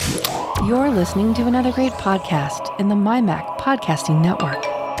You're listening to another great podcast in the MyMac Podcasting Network.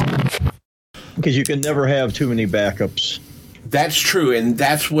 Because you can never have too many backups. That's true, and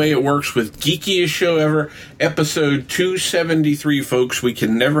that's the way it works with Geekiest Show Ever, episode 273, folks. We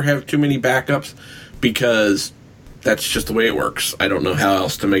can never have too many backups because that's just the way it works. I don't know how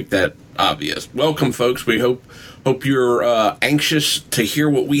else to make that obvious. Welcome, folks. We hope you're anxious to hear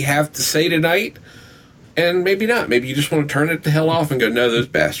what we have to say tonight. And maybe not. Maybe you just want to turn it the hell off and go, no, those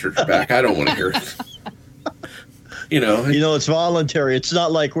bastards are back. I don't want to hear it. You know, it's voluntary. It's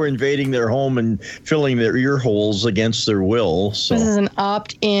not like we're invading their home and filling their ear holes against their will. So this is an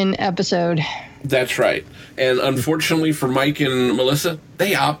opt-in episode. That's right. And unfortunately for Mike and Melissa,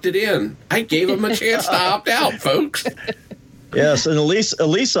 they opted in. I gave them a chance to opt out, folks. Yes, and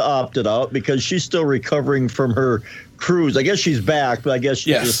Elisa opted out because she's still recovering from her cruise. I guess she's back, but I guess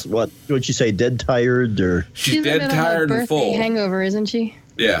she's just, what'd you say, dead tired? Or She's dead tired and full. Hangover, isn't she?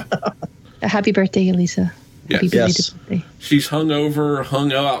 Yeah. Happy birthday, Elisa. Yes. Happy birthday. She's hungover,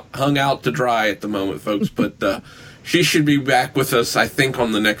 hung out to dry at the moment, folks, but she should be back with us, I think,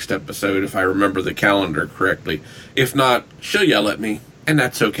 on the next episode, if I remember the calendar correctly. If not, she'll yell at me, and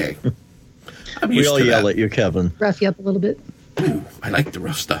that's okay. We all yell at you, Kevin. Rough you up a little bit. Ooh, I like the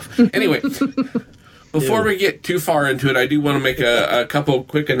rough stuff. Anyway, before we get too far into it, I do want to make a couple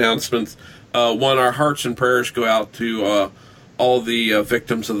quick announcements. One, our hearts and prayers go out to all the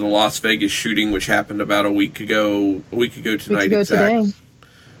victims of the Las Vegas shooting, which happened about a week ago tonight. Exactly.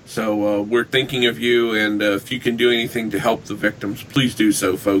 So we're thinking of you, and if you can do anything to help the victims, please do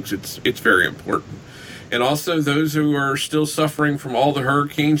so, folks. It's very important. And also those who are still suffering from all the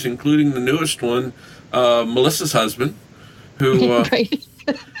hurricanes, including the newest one, Melissa's husband, who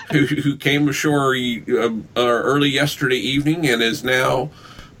who came ashore early yesterday evening and is now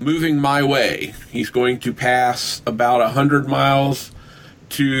moving my way. He's going to pass about 100 miles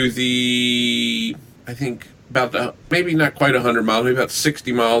to the, I think, maybe not quite 100 miles, maybe about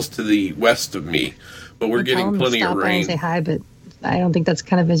 60 miles to the west of me. But we're getting plenty of rain. Say hi, but I don't think that's the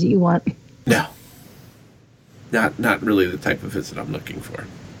kind of visit you want. No. Not really the type of visit I'm looking for.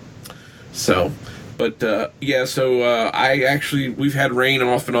 So, but we've had rain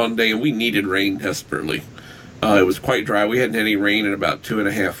off and on today, and we needed rain desperately. It was quite dry. We hadn't had any rain in about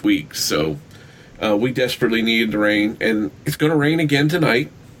 2.5 weeks, so we desperately needed the rain. And it's going to rain again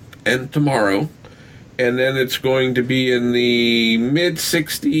tonight and tomorrow, and then it's going to be in the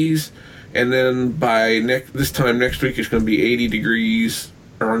mid-60s, and then by this time next week it's going to be 80 degrees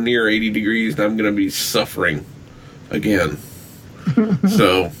or near 80 degrees, and I'm going to be suffering again.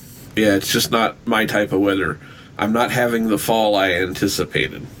 So, yeah, it's just not my type of weather. I'm not having the fall I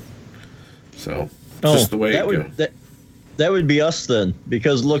anticipated. So, just the way it goes. That would be us then,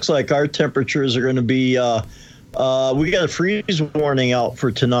 because it looks like our temperatures are going to be, we got a freeze warning out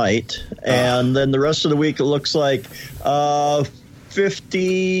for tonight, and then the rest of the week it looks like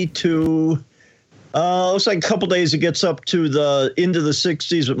 50 to... looks like a couple days it gets up to into the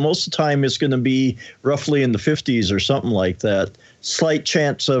 60s, but most of the time it's going to be roughly in the 50s or something like that. Slight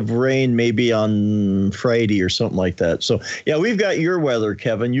chance of rain maybe on Friday or something like that. So, yeah, we've got your weather,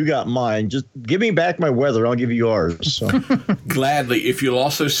 Kevin. You got mine. Just give me back my weather. I'll give you yours. So. Gladly. If you'll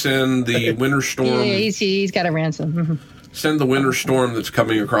also send the winter storm. Yeah, he's got a ransom. Send the winter storm that's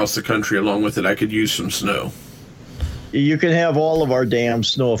coming across the country along with it. I could use some snow. You can have all of our damn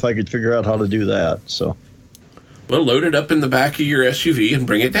snow if I could figure out how to do that. So, well, load it up in the back of your SUV and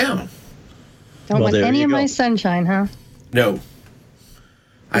bring it down. Don't want any of my sunshine, huh? No.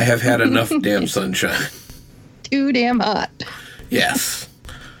 I have had enough damn sunshine. Too damn hot. Yes.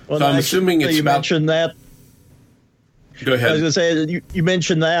 Well, so I'm assuming it's about... mentioned that. Go ahead. I was going to say, you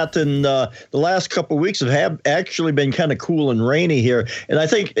mentioned that, and the last couple of weeks have actually been kind of cool and rainy here. And I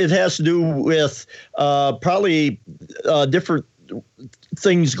think it has to do with probably different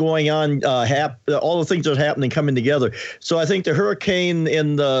things going on, all the things that are happening coming together. So I think the hurricane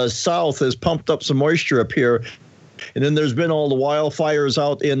in the south has pumped up some moisture up here. And then there's been all the wildfires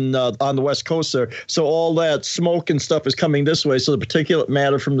out on the West Coast there. So all that smoke and stuff is coming this way. So the particulate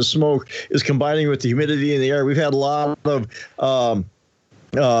matter from the smoke is combining with the humidity in the air. We've had a lot of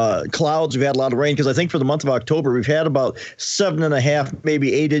clouds. We've had a lot of rain because I think for the month of October, we've had about 7.5,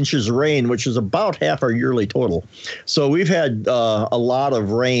 maybe 8 inches of rain, which is about half our yearly total. So we've had a lot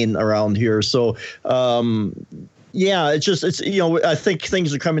of rain around here. So, yeah, I think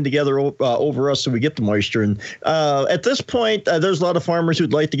things are coming together over us so we get the moisture. And at this point, there's a lot of farmers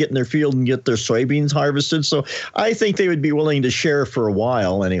who'd like to get in their field and get their soybeans harvested. So I think they would be willing to share for a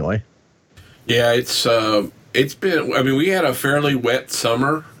while anyway. Yeah, it's been, we had a fairly wet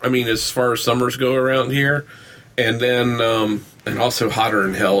summer. As far as summers go around here. And then, and also hotter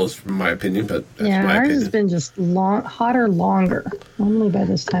than hell is my opinion, but that's my ours opinion. has been just hotter longer. Normally by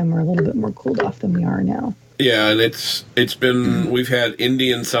this time we're a little bit more cooled off than we are now. Yeah, and it's been, we've had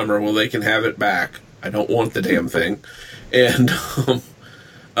Indian summer. Well, they can have it back. I don't want the damn thing. And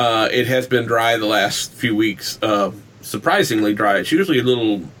it has been dry the last few weeks. Surprisingly dry. It's usually a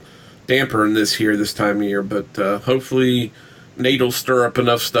little damper in this time of year, but hopefully Nate will stir up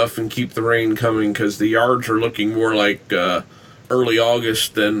enough stuff and keep the rain coming, because the yards are looking more like early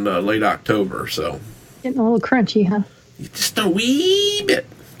August than late October. So Getting a little crunchy, huh? just a wee bit.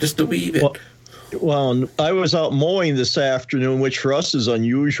 Well, I was out mowing this afternoon, which for us is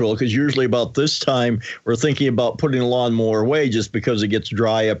unusual, because usually about this time we're thinking about putting the lawnmower away just because it gets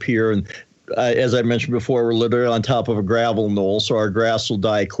dry up here. And as I mentioned before, we're literally on top of a gravel knoll, so our grass will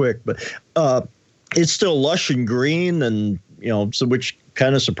die quick. But it's still lush and green, and so which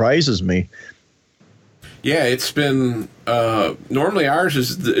kind of surprises me. Yeah, it's been normally ours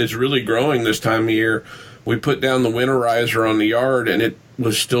is really growing this time of year. We put down the winterizer on the yard, and it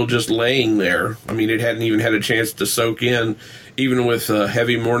was still just laying there. I mean, it hadn't even had a chance to soak in. Even with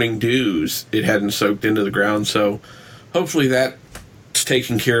heavy morning dews, it hadn't soaked into the ground. So hopefully that's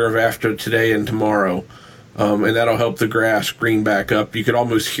taken care of after today and tomorrow. And that'll help the grass green back up. You could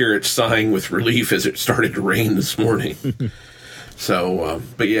almost hear it sighing with relief as it started to rain this morning. So,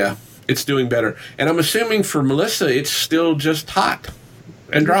 but yeah, it's doing better. And I'm assuming for Melissa, it's still just hot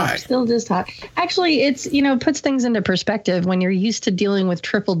and dry. Still just hot. Actually, it's, puts things into perspective. When you're used to dealing with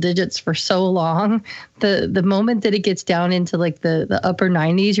triple digits for so long, the moment that it gets down into like the upper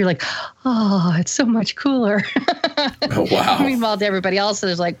 90s, you're like, oh, it's so much cooler. Oh, wow. Meanwhile, to everybody else,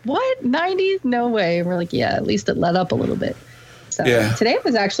 there's like, what? 90s? No way. And we're like, yeah, at least it let up a little bit. So Today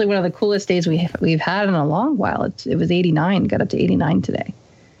was actually one of the coolest days we've had in a long while. It was 89, got up to 89 today.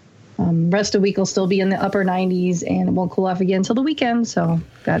 Rest of the week will still be in the upper 90s, and it won't cool off again until the weekend. So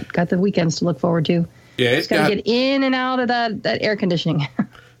got the weekends to look forward to. Yeah, it's got to get in and out of that air conditioning.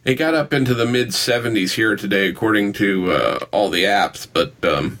 It got up into the mid 70s here today, according to all the apps. But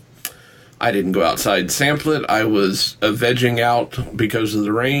I didn't go outside and sample it. I was vegging out because of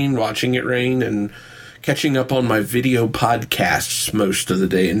the rain, watching it rain, and catching up on my video podcasts most of the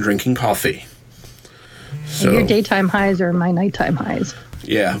day and drinking coffee. So your daytime highs are my nighttime highs.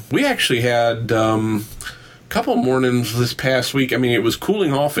 Yeah, we actually had a couple mornings this past week. I mean, it was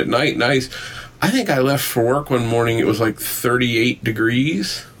cooling off at night. Nice. I think I left for work one morning. It was like 38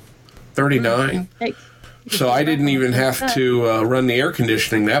 degrees, 39. Hey. So I didn't even have to run the air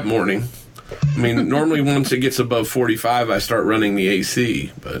conditioning that morning. I mean, normally once it gets above 45, I start running the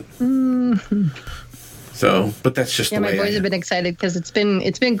AC. But but that's just the way. My boys have been excited because it's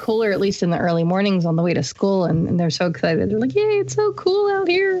been cooler, at least in the early mornings on the way to school, and they're so excited. They're like, "Yay, it's so cool out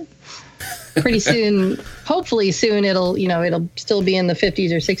here!" Pretty soon, hopefully soon, it'll still be in the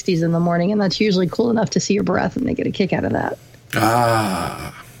 50s or 60s in the morning, and that's usually cool enough to see your breath, and they get a kick out of that.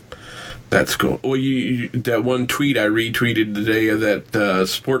 Ah, that's cool. Well, that one tweet I retweeted today of that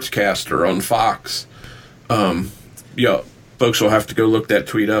sportscaster on Fox. Folks will have to go look that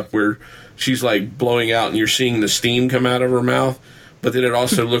tweet up where she's like blowing out and you're seeing the steam come out of her mouth. But then it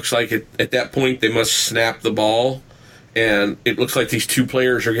also looks like at that point they must snap the ball. And it looks like these two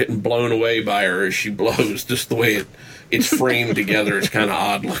players are getting blown away by her as she blows. Just the way it's framed together. It's kind of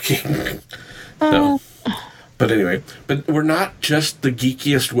odd looking. So, but anyway, we're not just the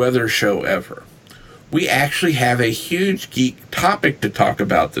geekiest weather show ever. We actually have a huge geek topic to talk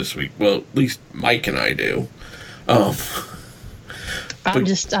about this week. Well, at least Mike and I do. I'm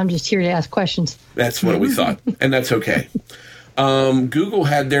just here to ask questions. That's what we thought, and that's okay. Google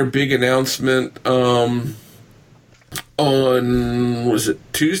had their big announcement on, was it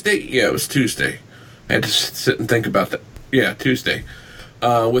Tuesday? Yeah, it was Tuesday. I had to sit and think about that. Yeah, Tuesday.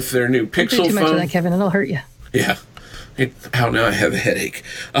 With their new Pixel phone. Don't do too much of that, Kevin. It'll hurt you. Yeah. Now I have a headache.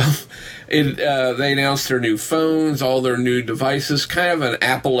 They announced their new phones, all their new devices, kind of an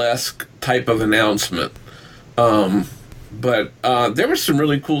Apple-esque type of announcement. But there was some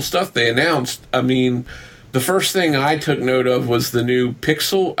really cool stuff they announced. I mean, the first thing I took note of was the new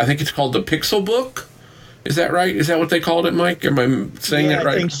Pixel. I think it's called the Pixel Book. Is that right? Is that what they called it, Mike? Am I saying that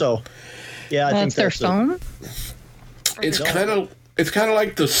right? I think so. Yeah, I think that's their phone. It's kind of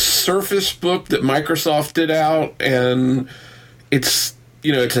like the Surface Book that Microsoft did out, and it's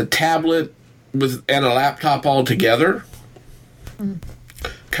it's a tablet and a laptop all together.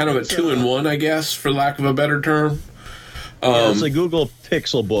 Kind of a 2-in-1, I guess, for lack of a better term. It's a Google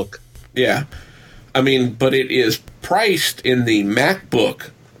Pixel Book. Yeah. I mean, but it is priced in the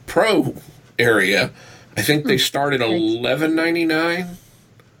MacBook Pro area. I think they start at $11.99.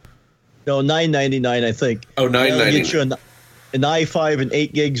 No, $9.99, I think. Oh, $9.99. Get you an i5 and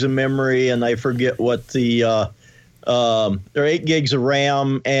 8 gigs of memory, and I forget what the there are 8 gigs of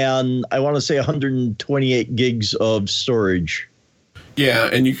RAM, and I want to say 128 gigs of storage. Yeah,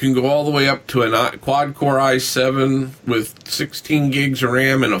 and you can go all the way up to a quad-core i7 with 16 gigs of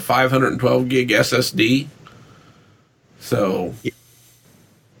RAM and a 512 gig SSD. So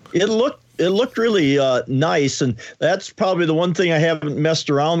it looked really nice, and that's probably the one thing I haven't messed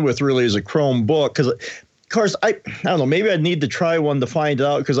around with really is a Chromebook, because of course I don't know, maybe I'd need to try one to find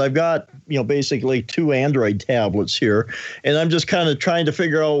out, because I've got basically 2 Android tablets here, and I'm just kind of trying to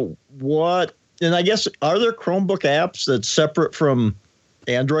figure out what. And I guess, are there Chromebook apps that's separate from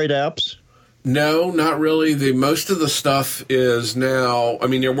Android apps? no, not really. Most of the stuff is now, I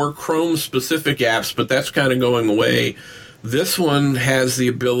mean, there were Chrome-specific apps, but that's kind of going away. This one has the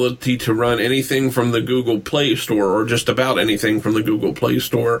ability to run anything from the Google Play Store, or just about anything from the Google Play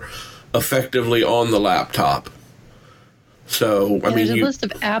Store, effectively on the laptop. So, I mean, there's a list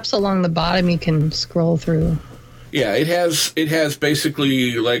of apps along the bottom you can scroll through. Yeah, it has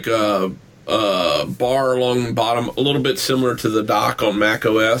basically like a bar along the bottom, a little bit similar to the dock on Mac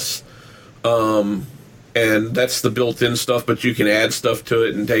OS. And that's the built-in stuff, but you can add stuff to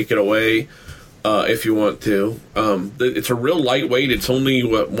it and take it away if you want to. It's a real lightweight. It's only,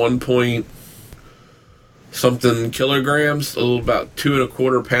 1 point something kilograms, about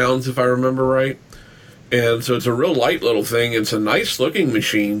 2.25 pounds, if I remember right. And so it's a real light little thing. It's a nice-looking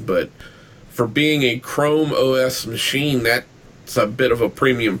machine, but for being a Chrome OS machine, that's a bit of a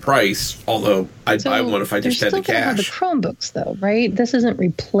premium price, although I'd buy one if I just had the cash. Have the Chromebooks, though, right? This isn't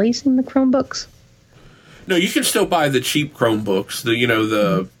replacing the Chromebooks? No, you can still buy the cheap Chromebooks,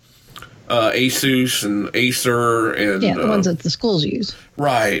 the Asus and Acer. And the ones that the schools use.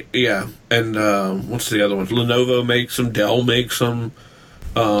 Right, yeah. And what's the other ones? Lenovo makes them, Dell makes them.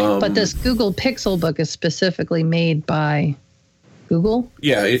 But this Google Pixel book is specifically made by Google?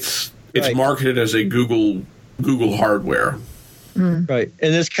 Yeah, it's marketed as a Google hardware. Right,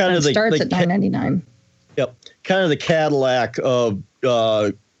 and it's kind of starts at $9.99. Yep, kind of the Cadillac of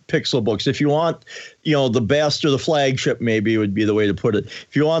Pixel books. If you want, the best, or the flagship, maybe would be the way to put it.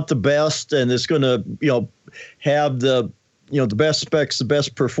 If you want the best, and it's going to, have the best specs, the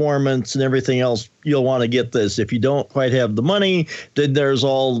best performance, and everything else, you'll want to get this. If you don't quite have the money, then there's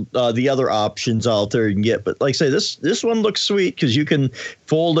all the other options out there you can get. But like I say, this one looks sweet because you can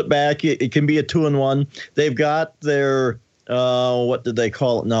fold it back. It can be a 2-in-1. They've got their what did they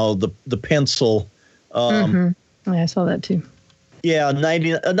call it now? The pencil. Yeah, I saw that too. Yeah,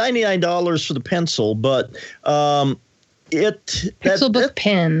 $99 for the pencil, but Pixelbook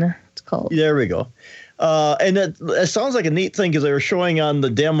Pen, it's called. There we go. And it sounds like a neat thing, because they were showing on the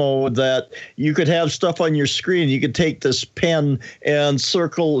demo that you could have stuff on your screen. You could take this pen and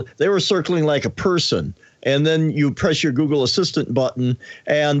circle. They were circling like a person. And then you press your Google Assistant button,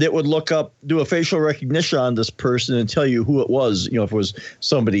 and it would look up, do a facial recognition on this person and tell you who it was, if it was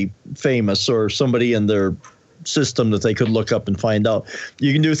somebody famous or somebody in their system that they could look up and find out.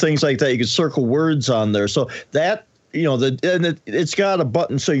 You can do things like that. You can circle words on there. So that, it's got a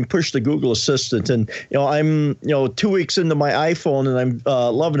button so you can push the Google Assistant. And, I'm, 2 weeks into my iPhone, and I'm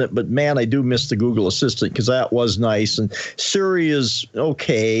loving it. But, man, I do miss the Google Assistant, because that was nice. And Siri is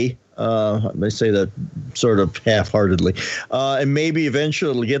okay. I say that sort of half-heartedly. And maybe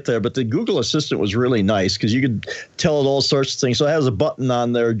eventually it'll get there. But the Google Assistant was really nice, because you could tell it all sorts of things. So it has a button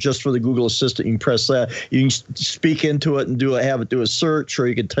on there just for the Google Assistant. You can press that. You can speak into it and have it do a search, or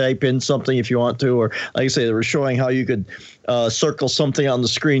you could type in something if you want to. Or, like I say, they were showing how you could circle something on the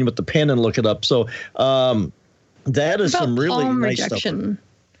screen with the pen and look it up. So that is some really nice stuff.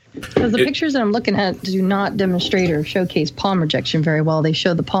 Because the pictures that I'm looking at do not demonstrate or showcase palm rejection very well. They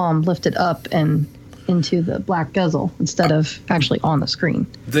show the palm lifted up and into the black bezel instead of actually on the screen.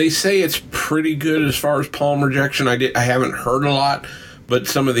 They say it's pretty good as far as palm rejection. I haven't heard a lot, but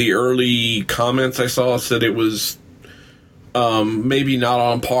some of the early comments I saw said it was maybe not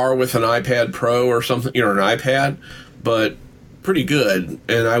on par with an iPad Pro or something, an iPad, but pretty good.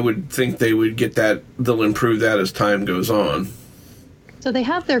 And I would think they would get that. They'll improve that as time goes on. So they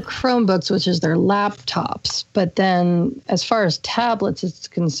have their Chromebooks, which is their laptops. But then as far as tablets is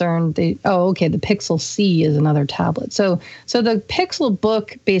concerned, the Pixel C is another tablet. So the Pixel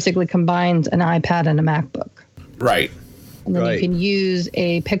Book basically combines an iPad and a MacBook. Right. And then you can use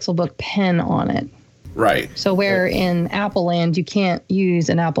a Pixel Book pen on it. Right. So where in Apple land you can't use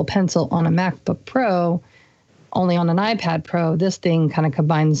an Apple Pencil on a MacBook Pro, only on an iPad Pro, this thing kind of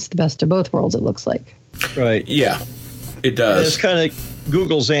combines the best of both worlds, it looks like. Right. Yeah, it does. It's kind of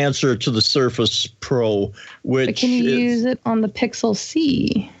Google's answer to the Surface Pro, which but can you use it on the Pixel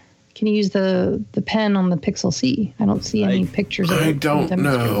C? can you use the pen on the Pixel C? I don't see any pictures of it. I don't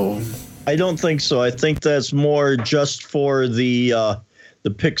know. I don't think so. I think that's more just for the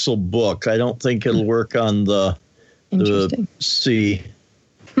Pixel Book. I don't think it'll work on the C.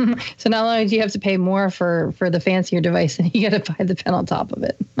 So not only do you have to pay more for the fancier device, and you got to buy the pen on top of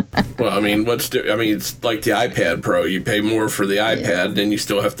it. Well, I mean, it's like the iPad Pro. You pay more for the iPad, then you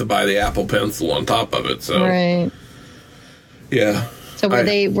still have to buy the Apple Pencil on top of it. So right. Yeah. So but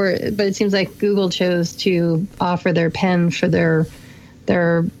it seems like Google chose to offer their pen for their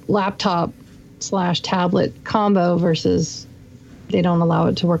laptop/tablet combo versus they don't allow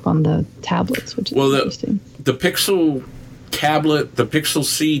it to work on the tablets, which is interesting. The Pixel tablet, the Pixel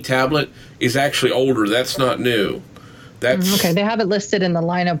C tablet, is actually older. That's not new. That's okay. They have it listed in the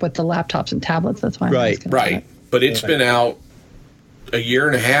lineup with the laptops and tablets. That's why. Right. But it's been out a year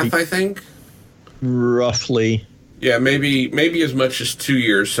and a half, I think. Roughly. Yeah, maybe as much as 2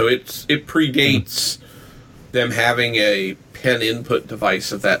 years. So it predates them having a pen input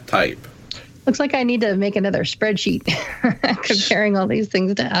device of that type. Looks like I need to make another spreadsheet comparing all these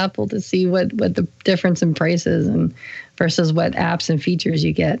things to Apple to see what the difference in prices and versus what apps and features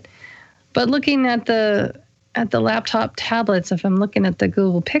you get. But looking at the laptop tablets, if I'm looking at the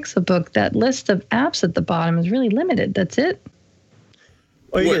Google Pixel Book, that list of apps at the bottom is really limited. That's it?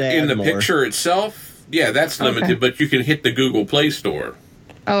 Well, in the picture itself? Yeah, that's limited, but you can hit the Google Play Store.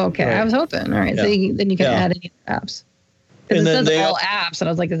 Oh, okay. Right. I was hoping. All right. Yeah. So then you can add any apps. Because it says all apps, and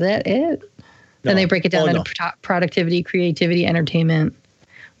I was like, is that it? No. Then they break it down into productivity, creativity, entertainment.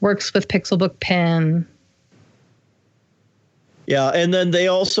 Works with Pixelbook Pen. Yeah, and then they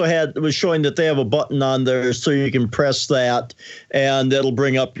also was showing that they have a button on there so you can press that, and it'll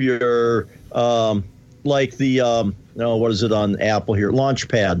bring up your what is it on Apple here?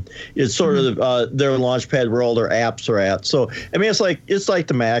 Launchpad. It's sort of their Launchpad where all their apps are at. So I mean, it's like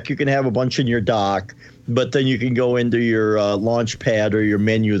the Mac. You can have a bunch in your dock, but then you can go into your Launchpad or your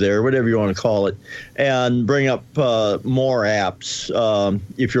menu there, whatever you want to call it, and bring up more apps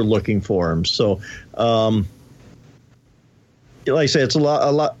if you're looking for them. So. Like I say, it's a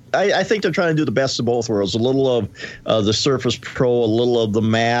lot. I think they're trying to do the best of both worlds. A little of the Surface Pro, a little of the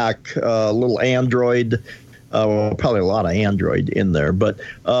Mac, a little Android. Probably a lot of Android in there. But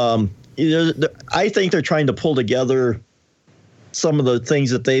I think they're trying to pull together some of the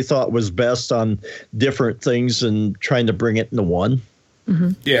things that they thought was best on different things and trying to bring it into one.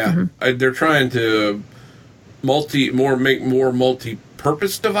 Mm-hmm. Yeah, mm-hmm. They're trying to make more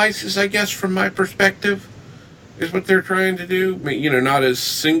multi-purpose devices, I guess, from my perspective. Is what they're trying to do. Not as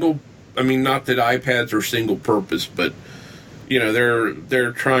single. I mean, not that iPads are single purpose, but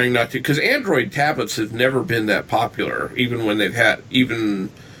they're trying not to, because Android tablets have never been that popular. Even when they've had, you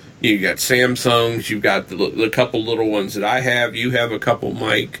got Samsungs, you've got the couple little ones that I have. You have a couple,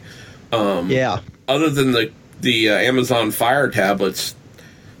 Mike. Other than the Amazon Fire tablets,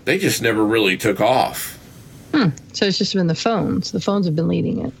 they just never really took off. So it's just been the phones. The phones have been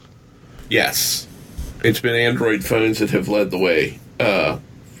leading it. Yes. It's been Android phones that have led the way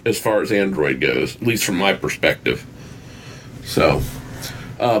as far as Android goes, at least from my perspective. So,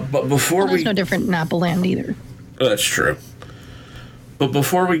 but before there's no different in Apple land either. That's true. But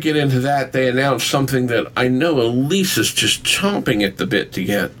before we get into that, they announced something that I know Elise is just chomping at the bit to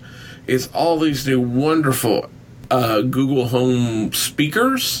get. Is all these new wonderful Google Home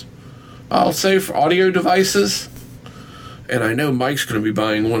speakers, I'll say, for audio devices. And I know Mike's going to be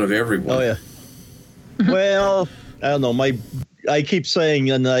buying one of every one. Oh, yeah. Well, I don't know. I keep saying,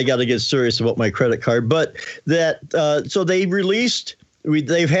 and I got to get serious about my credit card. But so they released.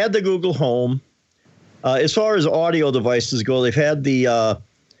 They've had the Google Home. As far as audio devices go, they've had the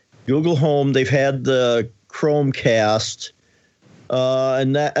Google Home. They've had the Chromecast,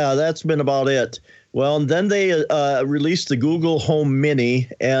 and that's been about it. Well, and then they released the Google Home Mini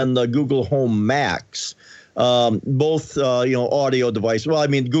and the Google Home Max. Both audio devices. Well, I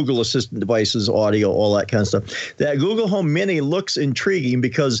mean, Google Assistant devices, audio, all that kind of stuff. That Google Home Mini looks intriguing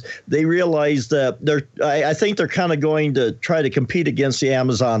because they realize that I think they're kind of going to try to compete against the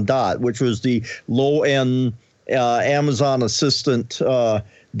Amazon Dot, which was the low-end Amazon Assistant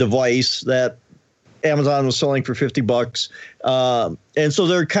device that Amazon was selling for $50. And so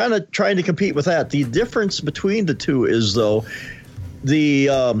they're kind of trying to compete with that. The difference between the two is, though, the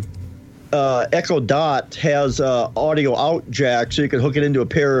Echo Dot has audio out jack, so you can hook it into a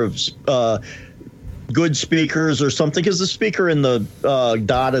pair of good speakers or something, because the speaker in the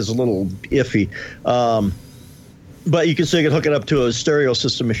Dot is a little iffy. But you can hook it up to a stereo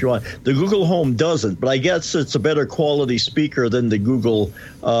system if you want. The Google Home doesn't, but I guess it's a better quality speaker than the Google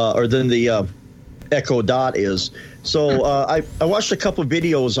or than the Echo Dot is. So I watched a couple of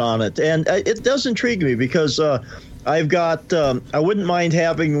videos on it, and it does intrigue me because I've got I wouldn't mind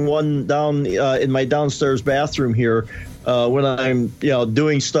having one down in my downstairs bathroom here. When I'm,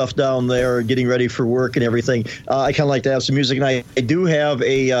 doing stuff down there, getting ready for work and everything, I kind of like to have some music. And I do have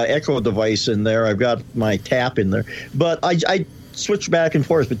a Echo device in there. I've got my tap in there, but I switch back and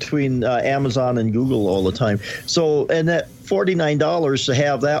forth between Amazon and Google all the time. So, and that $49 to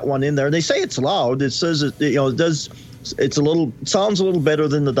have that one in there. And they say it's loud. It says it does. It sounds a little better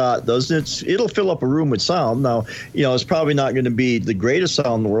than the Dot does. It'll fill up a room with sound. Now, it's probably not going to be the greatest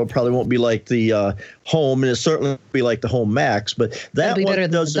sound in the world. Probably won't be like the Home, and it certainly won't be like the Home Max. But that one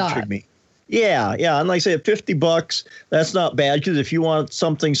does intrigue me. Yeah, and like I say, at $50, that's not bad, because if you want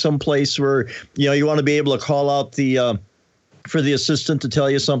something someplace where you want to be able to call out for the assistant to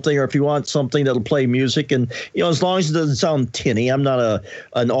tell you something, or if you want something that'll play music, and as long as it doesn't sound tinny. I'm not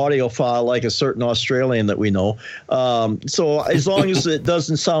an audiophile like a certain Australian that we know. So as long as it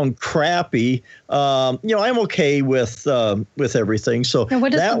doesn't sound crappy, I'm okay with everything. So now,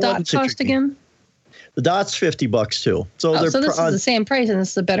 what does the Dot cost again? The Dot's $50 too. So this is the same price, and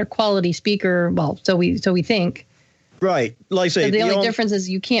this is a better quality speaker. Well, so we think. Right. Like I say, the only difference is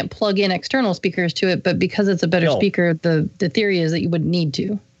you can't plug in external speakers to it, but because it's a better speaker, the theory is that you wouldn't need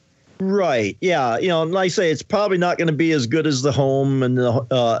to. Right. Yeah. Like I say, it's probably not going to be as good as the Home and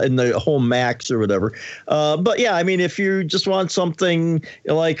the Home Max or whatever. But yeah, I mean, if you just want something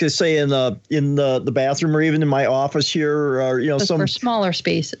like I say in the bathroom, or even in my office here, or just for smaller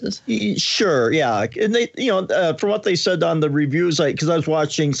spaces. Sure. Yeah. And they, from what they said on the reviews, because I was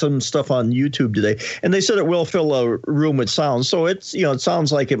watching some stuff on YouTube today, and they said it will fill a room with sound. So it's it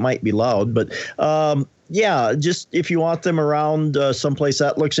sounds like it might be loud, but yeah, just if you want them around someplace,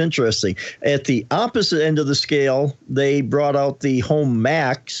 that looks interesting. At the opposite end of the scale, they brought out the Home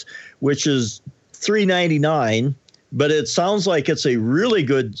Max, which is $399, but it sounds like it's a really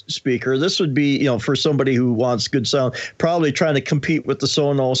good speaker. This would be, for somebody who wants good sound, probably trying to compete with the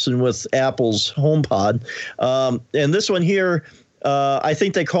Sonos and with Apple's HomePod. And this one here, I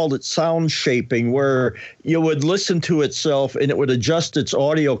think they called it sound shaping, where you would listen to itself and it would adjust its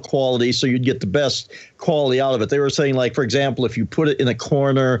audio quality so you'd get the best quality out of it. They were saying, like, for example, if you put it in a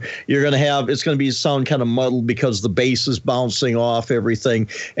corner, it's going to sound kind of muddled because the bass is bouncing off everything.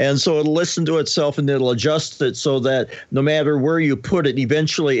 And so it'll listen to itself and it'll adjust it so that no matter where you put it,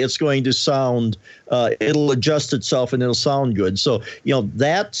 eventually it's going to sound, it'll adjust itself and it'll sound good. So,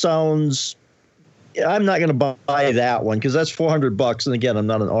 that sounds... I'm not going to buy that one because that's $400. And again, I'm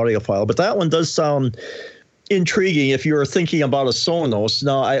not an audiophile, but that one does sound intriguing if you're thinking about a Sonos.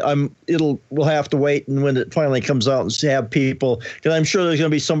 Now, we'll have to wait, and when it finally comes out, and have people, because I'm sure there's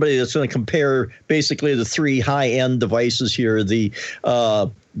going to be somebody that's going to compare basically the three high-end devices here: the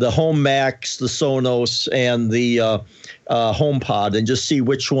Home Max, the Sonos, and the HomePod, and just see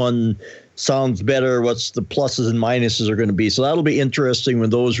which one sounds better, what's the pluses and minuses are going to be. So that'll be interesting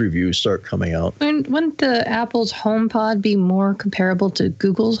when those reviews start coming out. Wouldn't the Apple's HomePod be more comparable to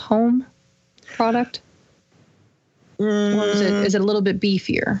Google's Home product? Or is it a little bit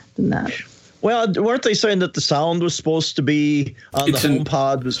beefier than that? Well, weren't they saying that the sound was supposed to be on the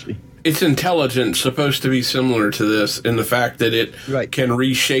HomePod? It's intelligent, supposed to be similar to this in the fact that it can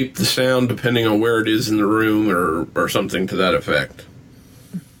reshape the sound depending on where it is in the room or something to that effect.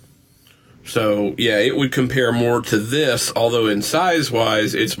 So, yeah, it would compare more to this, although in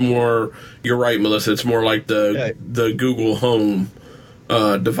size-wise, it's more, you're right, Melissa, it's more like the Google Home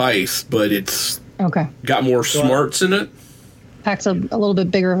device, but it's got more smarts in it. Packs a little bit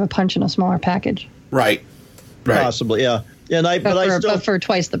bigger of a punch in a smaller package. Right. Possibly, yeah. But for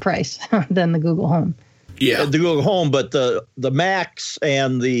twice the price than the Google Home. Yeah. The Google Home, but the Max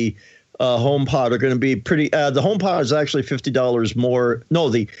and the HomePod are going to be pretty. The HomePod is actually $50 more. No,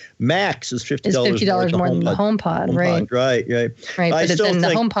 the Max is $50 more than the HomePod, right? Right. But then the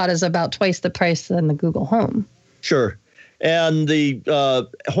HomePod is about twice the price than the Google Home. Sure. And the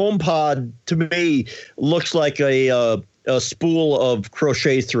HomePod, to me, looks like a spool of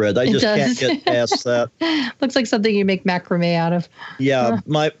crochet thread. I just can't get past that. Looks like something you make macrame out of. Yeah,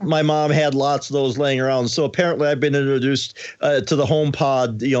 my mom had lots of those laying around. So apparently I've been introduced to the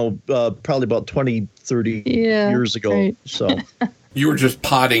HomePod, probably about 20, 30 years ago. Right. So you were just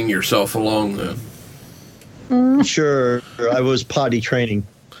potting yourself along then. Sure, I was potty training.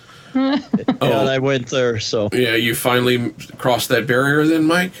 And I went there. So yeah, you finally crossed that barrier then,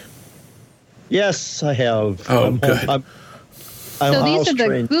 Mike? Yes, I have. Oh, good. So these are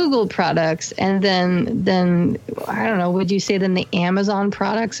the Google products, and then I don't know. Would you say then the Amazon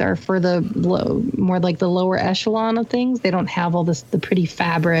products are for the more like the lower echelon of things? They don't have all the pretty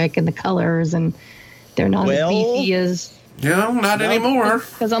fabric and the colors and They're not as beefy as. No, not anymore.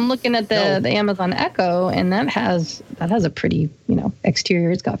 Because I'm looking at the Amazon Echo, and that has a pretty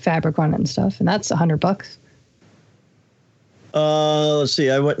exterior. It's got fabric on it and stuff, and that's $100. Let's see.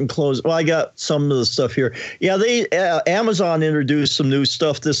 I went and closed. Well, I got some of the stuff here. Yeah, Amazon introduced some new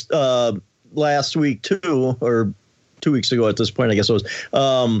stuff this last week too, or 2 weeks ago at this point, I guess it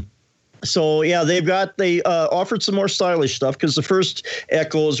was. So yeah, they offered some more stylish stuff because the first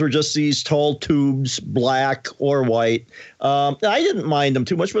Echoes were just these tall tubes, black or white. I didn't mind them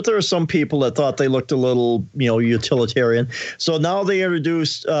too much, but there were some people that thought they looked a little, utilitarian. So now they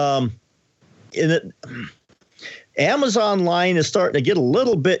introduced Amazon line is starting to get a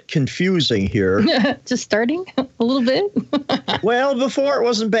little bit confusing here. Just starting a little bit. Well, before it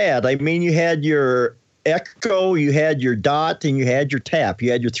wasn't bad. I mean, you had your Echo, you had your Dot, and you had your Tap.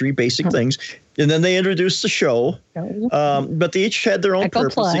 You had your three basic things, and then they introduced the Show. But they each had their own Echo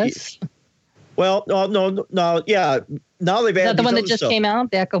purpose. Plus. Well, no, yeah. Now they've added. Is that the one that just stuff. came out?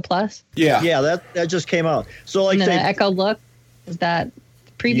 The Echo Plus. Yeah, that just came out. So like and then the Echo Look, is that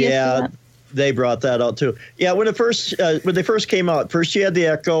previous? Yeah, to that? They brought that out too. Yeah, when they first came out, first you had the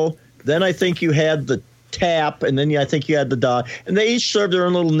Echo, then I think you had the Tap, and then I think you had the Dot, and they each served their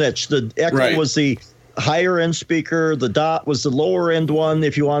own little niche. The Echo was the higher end speaker. The Dot was the lower end one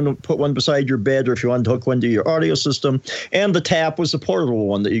if you want to put one beside your bed or if you want to hook one to your audio system. And the Tap was the portable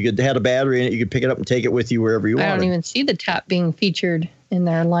one that had a battery in it. You could pick it up and take it with you wherever you wanted. I don't even see the Tap being featured in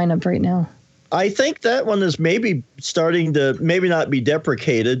their lineup right now. I think that one is maybe starting to maybe not be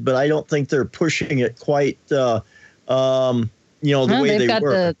deprecated, but I don't think they're pushing it quite the way they were. They've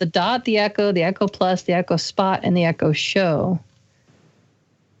got the Dot, the Echo Plus, the Echo Spot, and the Echo Show.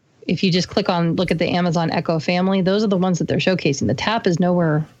 If you just look at the Amazon Echo family, those are the ones that they're showcasing. The Tap is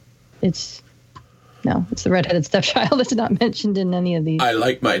nowhere. It's the redheaded stepchild that's not mentioned in any of these. I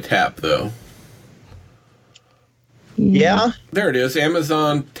like my Tap, though. Yeah. There it is.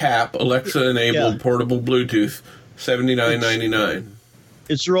 Amazon Tap, Alexa-enabled portable Bluetooth, $79.99.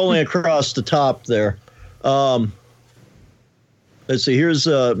 It's rolling across the top there. Let's see. Here's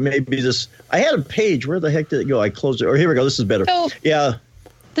maybe this. I had a page. Where the heck did it go? I closed it. Or here we go. This is better. So, yeah.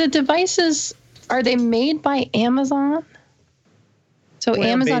 The devices, are they made by Amazon? So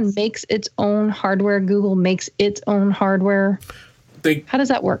Amazon makes its own hardware. Google makes its own hardware. How does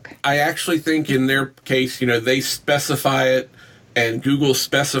that work? I actually think in their case, they specify it and Google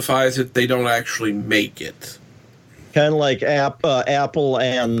specifies it. They don't actually make it. Kind of like Apple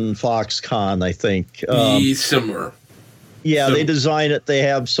and Foxconn, I think. Similar. Yeah, they design it. They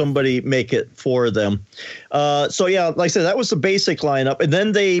have somebody make it for them. So yeah, like I said, that was the basic lineup, and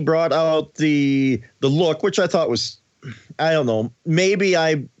then they brought out the Look, which I thought was, I don't know, maybe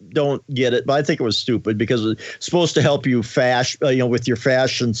I don't get it, but I think it was stupid because it's supposed to help you with your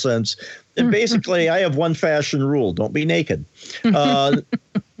fashion sense. And basically, I have one fashion rule: don't be naked.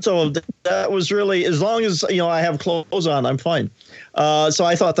 So that was really, as long as I have clothes on, I'm fine. So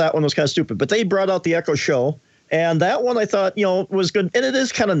I thought that one was kind of stupid, but they brought out the Echo Show. And that one I thought, was good. And it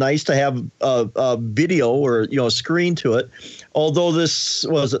is kind of nice to have a video or, a screen to it. Although this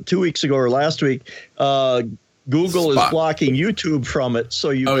was 2 weeks ago or last week, Google is blocking YouTube from it. So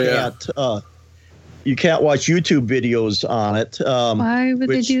you can't watch YouTube videos on it. Why would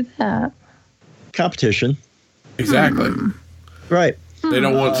they do that? Competition. Exactly. Right. They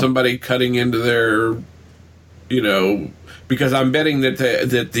don't want somebody cutting into their, because I'm betting that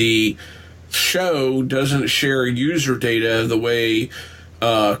the Show doesn't share user data the way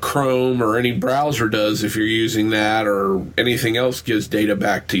Chrome or any browser does. If you're using that or anything else gives data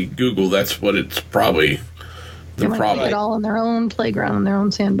back to Google, that's what it's probably the problem. They might put it all in their own playground, in their own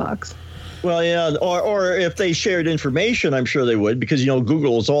sandbox. Well, yeah, or if they shared information, I'm sure they would, because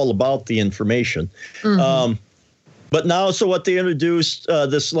Google is all about the information. Mm-hmm. But now, so what they introduced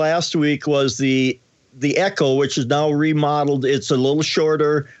this last week was the Echo, which is now remodeled. It's a little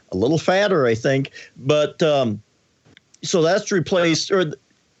shorter, a little fatter, I think. But so that's replaced, or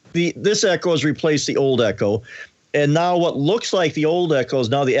this Echo has replaced the old Echo. And now what looks like the old Echo is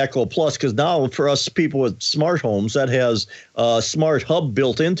now the Echo Plus, because now for us people with smart homes, that has a smart hub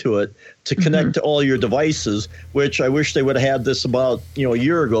built into it to connect to all your devices, which I wish they would have had this about a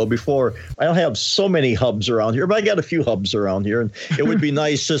year ago. Before, I don't have so many hubs around here, but I got a few hubs around here. And it would be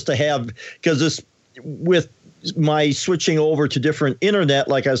nice just to have, because this, with my switching over to different internet,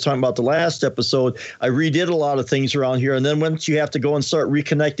 like I was talking about the last episode, I redid a lot of things around here. And then once you have to go and start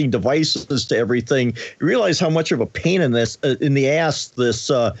reconnecting devices to everything, you realize how much of a pain in the ass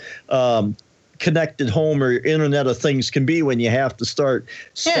this connected home or Internet of Things can be when you have to start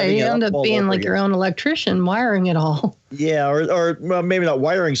setting you it end up up being like your own electrician wiring it all. Yeah, or well, maybe not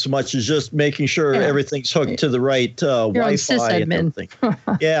wiring so much as just making sure everything's hooked to the right Wi-Fi and everything.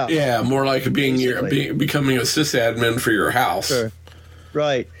 Yeah, more like becoming a sysadmin for your house. Sure.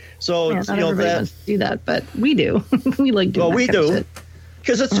 Right. So not everybody wants to do that, but we do. We like doing that. Well, we do.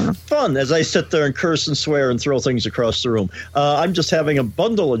 Because it's fun as I sit there and curse and swear and throw things across the room. I'm just having a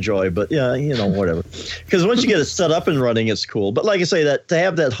bundle of joy, but yeah, whatever. Because once you get it set up and running, it's cool. But like I say, that to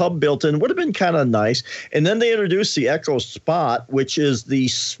have that hub built in would have been kind of nice. And then they introduced the Echo Spot, which is the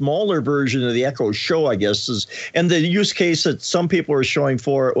smaller version of the Echo Show, I guess. And the use case that some people were showing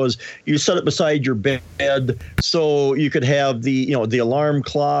for it was you set it beside your bed, so you could have the alarm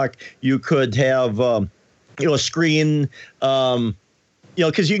clock. You could have a screen.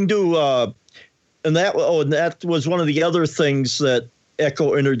 Because you can do, and that was one of the other things that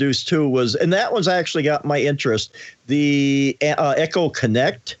Echo introduced too and that was actually got my interest. The Echo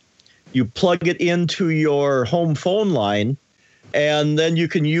Connect, you plug it into your home phone line, and then you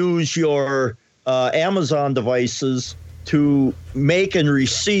can use your Amazon devices to make and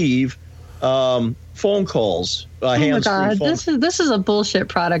receive phone calls. Oh my God, this is a bullshit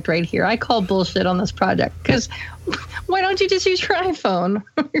product right here. I call bullshit on this project because why don't you just use your iPhone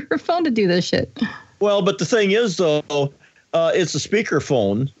or your phone to do this shit? Well, but the thing is, though, it's a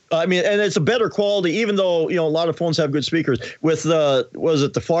speakerphone. I mean, and it's a better quality, even though, a lot of phones have good speakers. With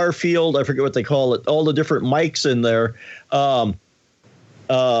the Far Field? I forget what they call it. All the different mics in there.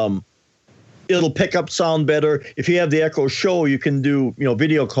 It'll pick up sound better. If you have the Echo Show, you can do,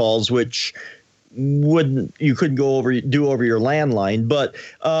 video calls, which you couldn't do over your landline. But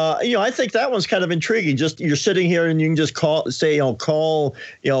I think that one's kind of intriguing. Just you're sitting here and you can just call whoever.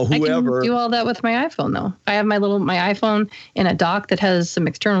 I can do all that with my iPhone though. I have my iPhone in a dock that has some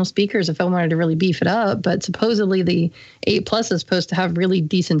external speakers if I wanted to really beef it up. But supposedly the 8 Plus is supposed to have really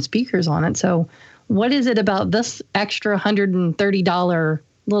decent speakers on it. So what is it about this extra $130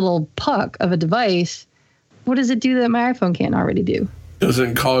 little puck of a device? What does it do that my iPhone can't already do?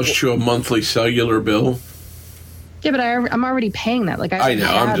 Doesn't cost you a monthly cellular bill. Yeah, but I'm already paying that. Like I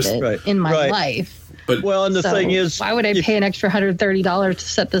have it in my life. But and the thing is, why would I pay an extra $130 to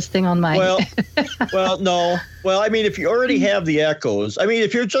set this thing on my? No. Well, I mean, if you already have the Echoes, I mean,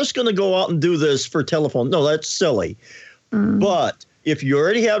 if you're just going to go out and do this for telephone, no, that's silly. But if you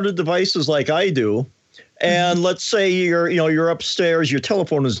already have the devices like I do, and let's say you're upstairs, your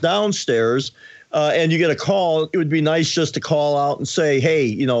telephone is downstairs. And you get a call, it would be nice just to call out and say,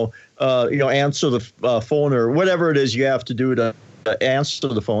 hey, answer the phone or whatever it is you have to do to answer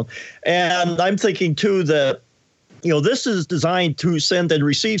the phone. And I'm thinking, too, that, this is designed to send and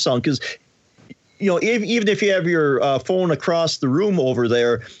receive sound because, even if you have your phone across the room over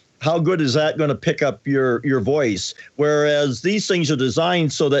there, how good is that going to pick up your voice? Whereas these things are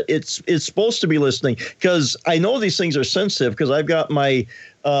designed so that it's supposed to be listening. Because I know these things are sensitive because I've got my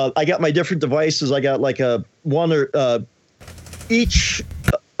different devices. I got like one or each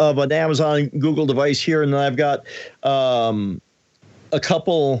of an Amazon Google device here, and then I've got a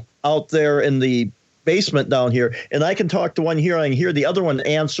couple out there in the basement down here, and I can talk to one here. I can hear the other one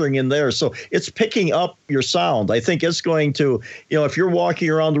answering in there. So it's picking up your sound. I think it's going to, if you're walking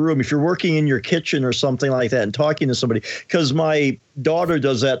around the room, if you're working in your kitchen or something like that and talking to somebody, because my daughter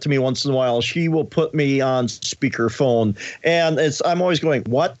does that to me once in a while. She will put me on speakerphone, and I'm always going,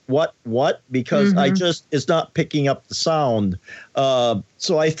 what? Because it's not picking up the sound.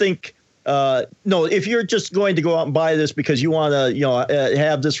 So I think, no, if you're just going to go out and buy this because you want to,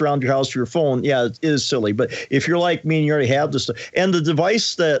 have this around your house for your phone, yeah, it is silly. But if you're like me and you already have this stuff, and the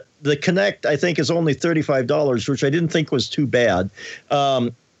device the Connect, I think is only $35, which I didn't think was too bad.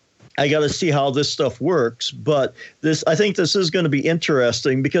 I got to see how this stuff works, but I think this is going to be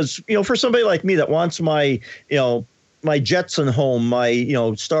interesting because, for somebody like me that wants my Jetson home,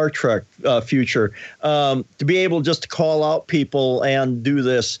 my, Star Trek future, to be able just to call out people and do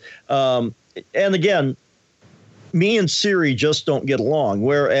this. And again, me and Siri just don't get along,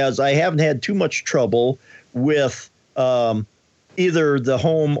 whereas I haven't had too much trouble with either the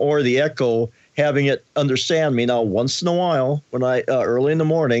Home or the Echo having it understand me. Now, once in a while, when I early in the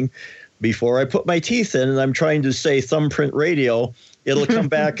morning, before I put my teeth in and I'm trying to say thumbprint radio, it'll come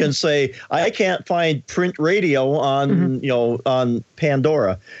back and say, I can't find print radio on, on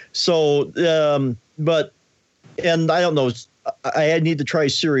Pandora. So, and I don't know, I need to try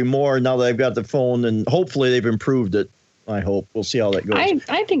Siri more now that I've got the phone, and hopefully they've improved it. I hope. We'll see how that goes.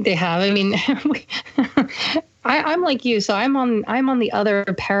 I think they have. I mean, I'm like you, so I'm on the other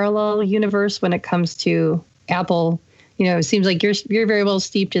parallel universe when it comes to Apple. It seems like you're very well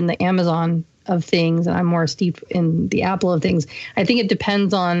steeped in the Amazon of things, and I'm more steeped in the Apple of things. I think it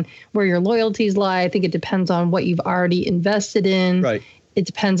depends on where your loyalties lie. I think it depends on what you've already invested in. Right. It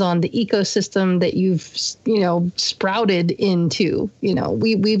depends on the ecosystem that you've, sprouted into.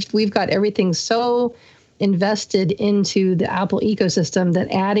 We've got everything so invested into the Apple ecosystem that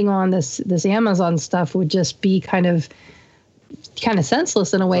adding on this Amazon stuff would just be kind of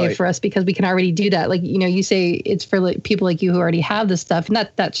senseless in a way for us, because we can already do that. Like, you say it's for people like you who already have this stuff, and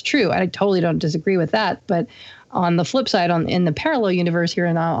that's true. I totally don't disagree with that. But on the flip side, in the parallel universe here,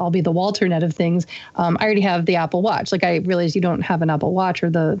 and I'll be the Walter Net of things, I already have the Apple Watch. Like, I realize you don't have an Apple Watch or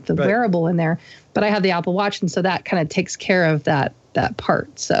the wearable in there, but I have the Apple Watch, and so that kind of takes care of that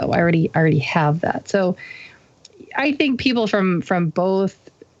part. So I already have that. So I think people from both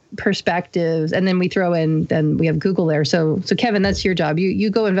perspectives, and then we throw in, then we have Google there. So Kevin, that's your job. You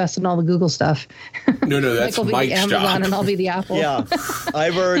go invest in all the Google stuff. No, that's Mike will be the Amazon job. And I'll be the Apple. Yeah,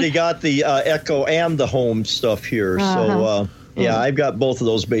 I've already got the Echo and the Home stuff here. So I've got both of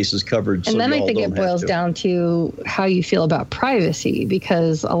those bases covered. And then I think it boils down to how you feel about privacy,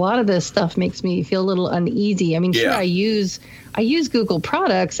 because a lot of this stuff makes me feel a little uneasy. I mean, sure, I use Google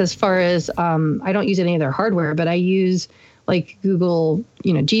products as far as I don't use any of their hardware, but I use like Google,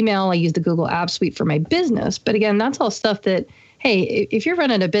 Gmail. I use the Google App Suite for my business. But again, that's all stuff that, hey, if you're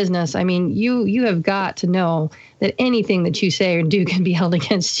running a business, I mean, you have got to know that anything that you say or do can be held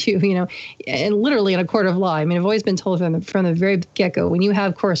against you, and literally in a court of law. I mean, I've always been told from the very get-go, when you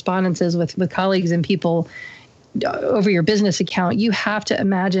have correspondences with colleagues and people over your business account, you have to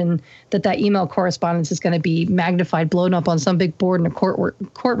imagine that email correspondence is going to be magnified, blown up on some big board in a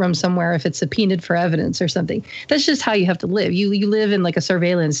courtroom somewhere if it's subpoenaed for evidence or something. That's just how you have to live. You live in like a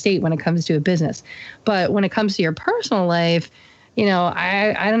surveillance state when it comes to a business. But when it comes to your personal life,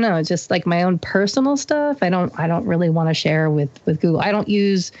 I don't know. It's just like my own personal stuff. I don't really want to share with Google.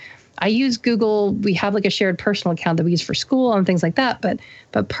 I use Google. We have like a shared personal account that we use for school and things like that. But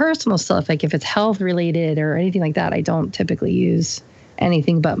personal stuff, like if it's health related or anything like that, I don't typically use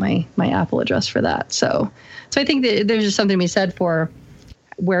anything but my Apple address for that. So I think that there's just something to be said for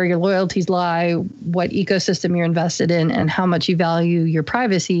where your loyalties lie, what ecosystem you're invested in, and how much you value your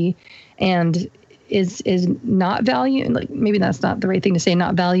privacy, and is not valuing, like, maybe that's not the right thing to say,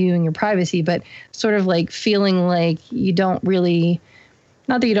 not valuing your privacy, but sort of like feeling like you don't really,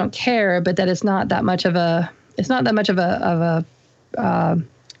 not that you don't care, but that it's not that much of a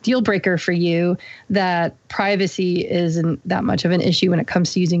deal breaker for you, that privacy isn't that much of an issue when it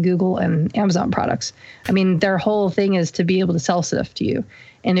comes to using Google and Amazon products. I mean, their whole thing is to be able to sell stuff to you.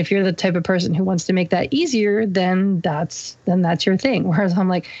 And if you're the type of person who wants to make that easier, then that's your thing. Whereas I'm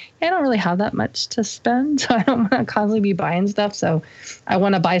like, I don't really have that much to spend, so I don't want to constantly be buying stuff. So I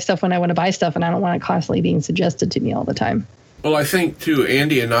want to buy stuff when I want to buy stuff, and I don't want it constantly being suggested to me all the time. Well, I think, too,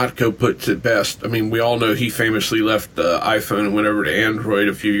 Andy Ihnatko puts it best. I mean, we all know he famously left the iPhone and went over to Android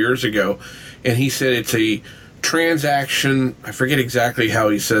a few years ago, and he said it's a transaction. I forget exactly how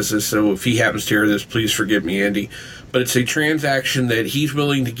he says this, so if he happens to hear this, please forgive me, Andy. But it's a transaction that he's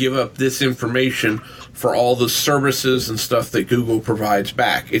willing to give up this information for all the services and stuff that Google provides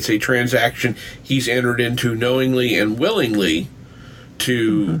back. It's a transaction he's entered into knowingly and willingly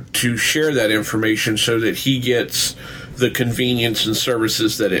to share that information so that he gets the convenience and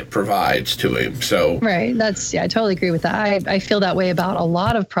services that it provides to him. So right, I totally agree with that. I feel that way about a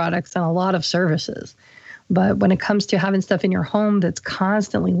lot of products and a lot of services. But when it comes to having stuff in your home that's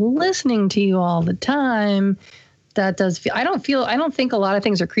constantly listening to you all the time, that does feel. I don't think a lot of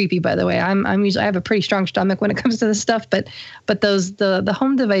things are creepy. By the way, I have a pretty strong stomach when it comes to this stuff. But those the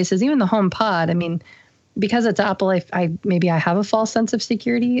home devices, even the HomePod. I mean, because it's Apple, I maybe I have a false sense of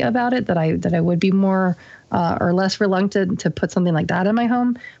security about it that I would be more or less reluctant to put something like that in my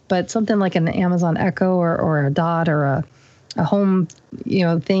home. But something like an Amazon Echo or a Dot or a home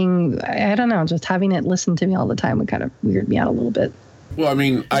thing, I don't know. Just having it listen to me all the time would kind of weird me out a little bit. Well, I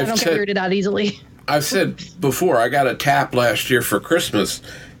mean, I don't get weirded out easily. I've said before, I got a Tap last year for Christmas,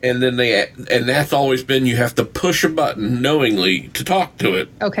 and then and that's always been, you have to push a button knowingly to talk to it.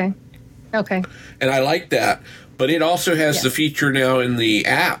 Okay. And I like that, but it also has the feature now in the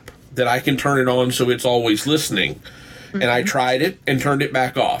app that I can turn it on so it's always listening. Mm-hmm. And I tried it and turned it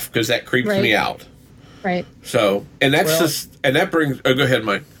back off because that creeps me out. Right. So, and that's that brings. Oh, go ahead,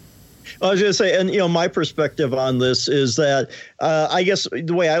 Mike. I was going to say, and my perspective on this is that I guess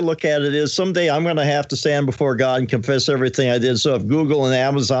the way I look at it is someday I'm going to have to stand before God and confess everything I did. So if Google and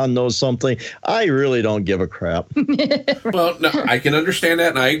Amazon knows something, I really don't give a crap. Well, no, I can understand that,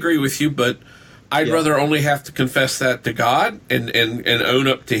 and I agree with you. But I'd rather only have to confess that to God and own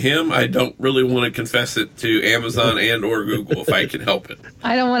up to Him. I don't really want to confess it to Amazon and or Google if I can help it.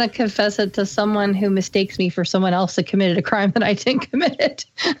 I don't want to confess it to someone who mistakes me for someone else that committed a crime that I didn't commit.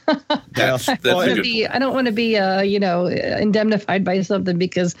 I don't want to be indemnified by something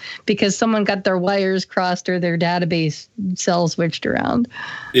because someone got their wires crossed or their database cell switched around.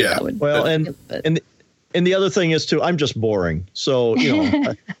 Yeah. And the other thing is too, I'm just boring. So,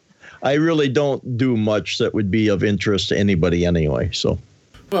 I really don't do much that would be of interest to anybody anyway. So,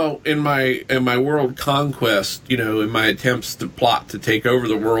 well, in my world conquest, in my attempts to plot to take over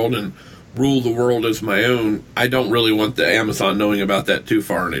the world and rule the world as my own, I don't really want the Amazon knowing about that too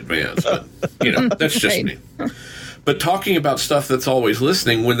far in advance. But that's just right. me. But talking about stuff that's always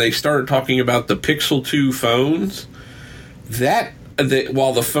listening, when they started talking about the Pixel 2 phones,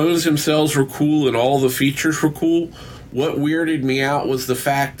 while the phones themselves were cool and all the features were cool, what weirded me out was the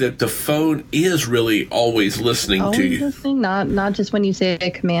fact that the phone is really always listening to you. Listening, not just when you say a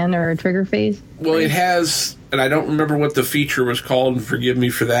command or a trigger phrase. Well, it has, and I don't remember what the feature was called, and forgive me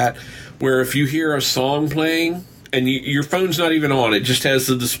for that, where if you hear a song playing, and your phone's not even on, it just has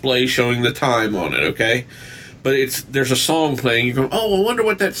the display showing the time on it, okay? But there's a song playing, you go, oh, I wonder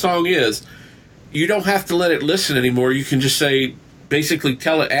what that song is. You don't have to let it listen anymore. You can just say, basically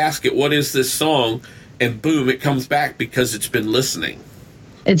ask it, what is this song? And boom, it comes back because it's been listening.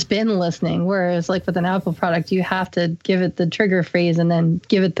 It's been listening. Whereas like with an Apple product, you have to give it the trigger phrase and then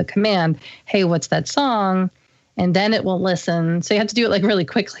give it the command, hey, what's that song? And then it will listen. So you have to do it like really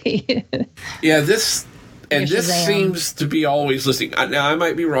quickly. Yeah, this seems to be always listening. Now, I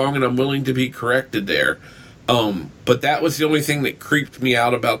might be wrong and I'm willing to be corrected there. But that was the only thing that creeped me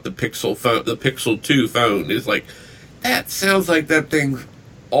out about the Pixel phone, the Pixel 2 phone, is like, that sounds like that thing's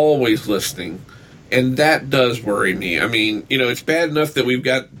always listening. And that does worry me. I mean, it's bad enough that we've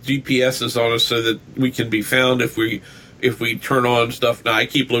got GPSs on us so that we can be found if we turn on stuff. Now, I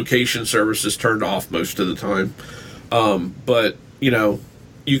keep location services turned off most of the time. But,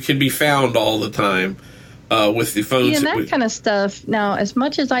 you can be found all the time with the phones. Yeah, and that kind of stuff. Now, as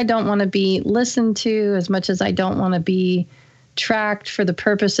much as I don't want to be listened to, as much as I don't want to be tracked for the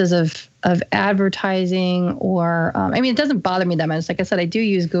purposes of advertising or it doesn't bother me that much. Like I said, I do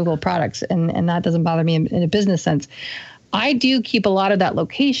use Google products and that doesn't bother me in a business sense. I do keep a lot of that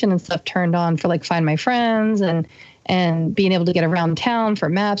location and stuff turned on for like Find My Friends and being able to get around town for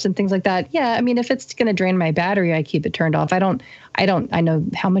maps and things like that. Yeah, if it's going to drain my battery, I keep it turned off. I know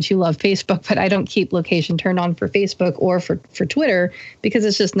how much you love Facebook, but I don't keep location turned on for Facebook or for Twitter because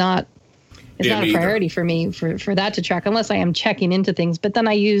it's just not not a priority for me for that to track unless I am checking into things. But then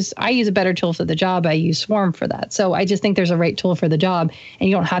I use a better tool for the job. I use Swarm for that. So I just think there's a right tool for the job, and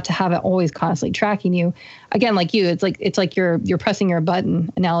you don't have to have it always constantly tracking you. Again, like you, it's like you're pressing your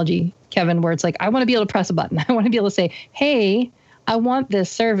button analogy, Kevin, where it's like I want to be able to press a button. I want to be able to say, hey, I want this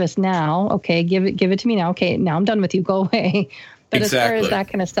service now. Okay, give it to me now. Okay, now I'm done with you. Go away. But exactly. As far as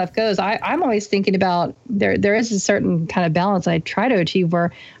that kind of stuff goes, I'm always thinking about there is a certain kind of balance I try to achieve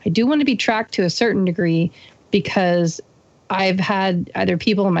where I do want to be tracked to a certain degree because I've had either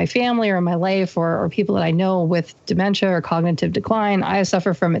people in my family or in my life or people that I know with dementia or cognitive decline. I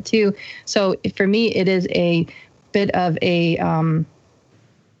suffer from it too. So for me, it is a bit of a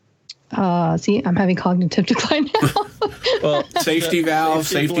see, I'm having cognitive decline now. Well, safety valve,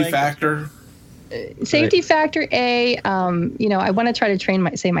 safety factor. Safety factor A, I want to try to train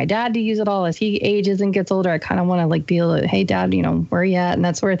my dad to use it all as he ages and gets older. I kind of want to be able to, hey dad, where are you at and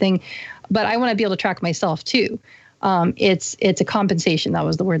that sort of thing. But I want to be able to track myself too. It's a compensation. That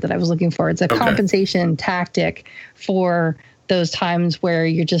was the word that I was looking for. It's a compensation tactic for those times where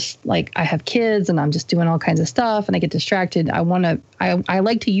you're just like, I have kids and I'm just doing all kinds of stuff and I get distracted. I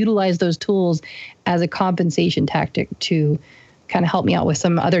like to utilize those tools as a compensation tactic to kind of help me out with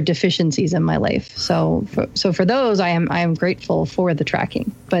some other deficiencies in my life. So for those, I am grateful for the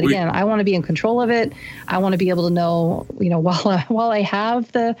tracking. But again, I want to be in control of it. I want to be able to know, while I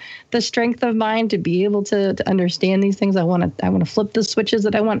have the strength of mind to be able to understand these things, I want to flip the switches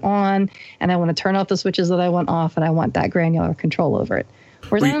that I want on, and I want to turn off the switches that I want off, and I want that granular control over it.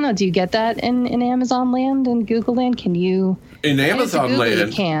 Whereas I don't know, do you get that in Amazon land and Google land? Can you? In Amazon land, you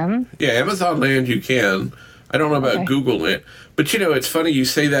can. Yeah, Amazon land you can. I don't know about Google land. But, it's funny you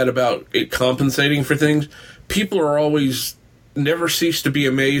say that about it compensating for things. People are always never cease to be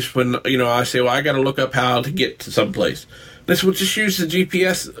amazed when, I say, well, I got to look up how to get to someplace. They said, well, just use the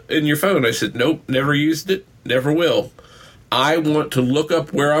GPS in your phone. I said, nope, never used it, never will. I want to look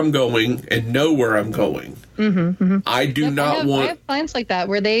up where I'm going and know where I'm going. Mm-hmm, mm-hmm. I have clients like that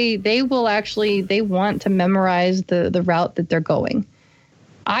where they will actually, they want to memorize the route that they're going.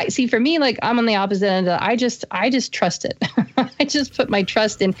 I see, for me, like, I'm on the opposite end. I just trust it. I just put my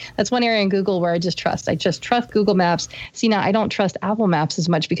trust in. That's one area in Google where I just trust. I just trust Google Maps. See, now I don't trust Apple Maps as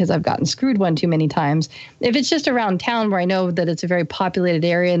much because I've gotten screwed one too many times. If it's just around town where I know that it's a very populated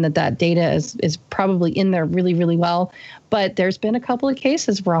area and that data is probably in there really, really well. But there's been a couple of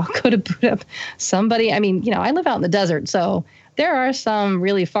cases where I'll go to boot up somebody. I mean, I live out in the desert, so there are some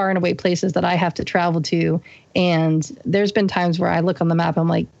really far and away places that I have to travel to. And there's been times where I look on the map, I'm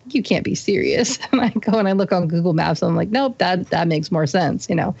like, you can't be serious. And I go and I look on Google Maps, and I'm like, nope, that makes more sense,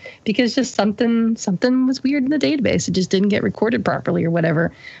 because just something was weird in the database. It just didn't get recorded properly or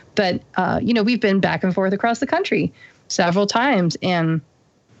whatever. But, we've been back and forth across the country several times, and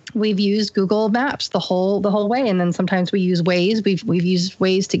we've used Google Maps the whole way. And then sometimes we use Waze. We've used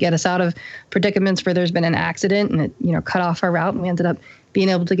Waze to get us out of predicaments where there's been an accident and it, cut off our route, and we ended up being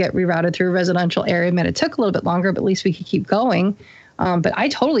able to get rerouted through a residential area. I mean, it took a little bit longer, but at least we could keep going. But I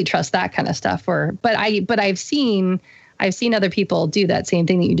totally trust that kind of stuff. But I've seen other people do that same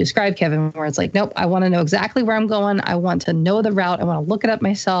thing that you described, Kevin, where it's like, nope, I want to know exactly where I'm going. I want to know the route. I want to look it up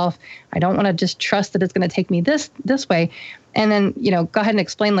myself. I don't want to just trust that it's going to take me this way. And then, go ahead and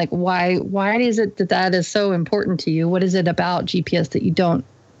explain, like, why is it that is so important to you? What is it about GPS that you don't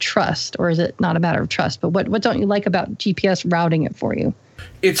trust, or is it not a matter of trust? But what don't you like about GPS routing it for you?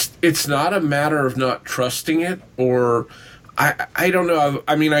 It's not a matter of not trusting it, or I don't know.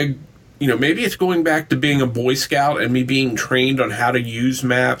 I mean, maybe it's going back to being a Boy Scout and me being trained on how to use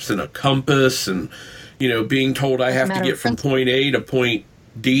maps and a compass, and being told I have to get from point A to point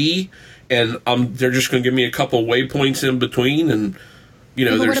D, and they're just going to give me a couple waypoints in between, and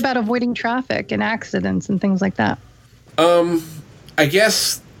but what about avoiding traffic and accidents and things like that? I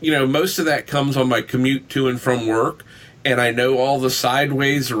guess most of that comes on my commute to and from work, and I know all the side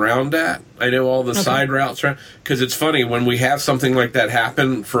ways around that. I know all the side routes around, because it's funny when we have something like that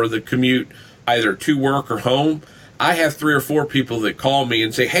happen for the commute either to work or home. I have 3 or 4 people that call me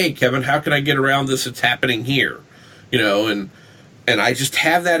and say, "Hey, Kevin, how can I get around this? It's happening here," and I just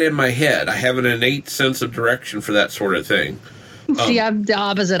have that in my head. I have an innate sense of direction for that sort of thing. See, I'm the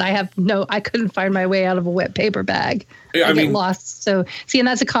opposite. I couldn't find my way out of a wet paper bag. I get lost. So, and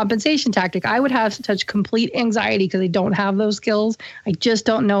that's a compensation tactic. I would have such complete anxiety because I don't have those skills. I just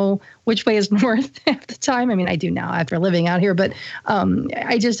don't know which way is north at the time. I mean, I do now after living out here, but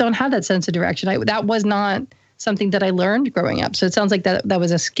I just don't have that sense of direction. That was not something that I learned growing up. So it sounds like that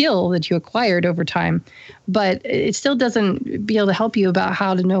was a skill that you acquired over time, but it still doesn't be able to help you about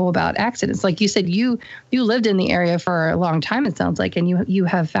how to know about accidents. Like you said, you lived in the area for a long time, it sounds like, and you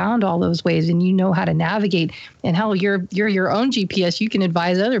have found all those ways, and you know how to navigate, and hell, you're your own GPS. You can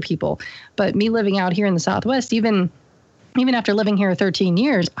advise other people. But me living out here in the Southwest, even after living here 13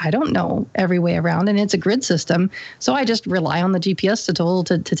 years, I don't know every way around, and it's a grid system. So I just rely on the GPS tool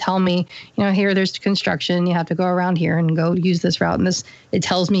to tell me, here there's construction, you have to go around here and go use this route. And it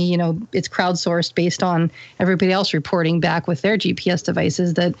tells me, it's crowdsourced based on everybody else reporting back with their GPS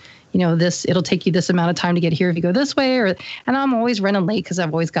devices that, it'll take you this amount of time to get here if you go this way, and I'm always running late because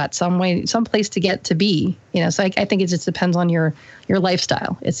I've always got some place to get to be, so I think it just depends on your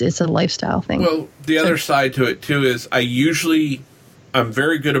lifestyle. It's a lifestyle thing. Well, the other side to it too is I'm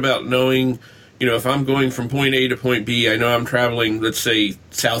very good about knowing, if I'm going from point A to point B, I know I'm traveling, let's say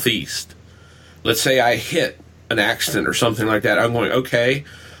southeast. Let's say I hit an accident or something like that. I'm going, okay,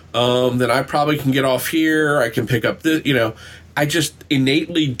 then I probably can get off here. I can pick up this, I just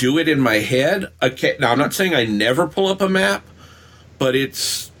innately do it in my head. Okay, now, I'm not saying I never pull up a map, but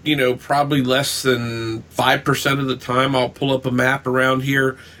it's, probably less than 5% of the time I'll pull up a map around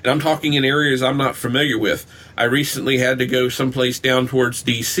here. And I'm talking in areas I'm not familiar with. I recently had to go someplace down towards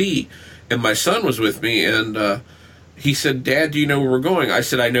D.C., and my son was with me, and he said, "Dad, do you know where we're going?" I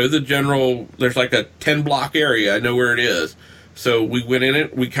said, "I know there's like a 10-block area. I know where it is." So we went in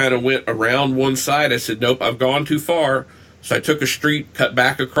it. We kind of went around one side. I said, "Nope, I've gone too far." So I took a street, cut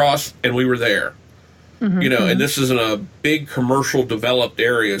back across, and we were there. Mm-hmm. And this isn't a big commercial developed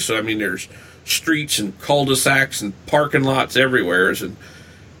area. So, I mean, there's streets and cul-de-sacs and parking lots everywhere. And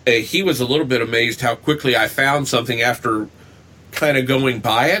he was a little bit amazed how quickly I found something after kind of going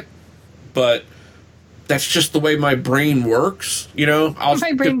by it. But that's just the way my brain works,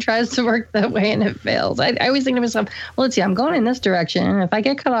 My brain tries to work that way and it fails. I always think to myself, well, let's see, I'm going in this direction. And if I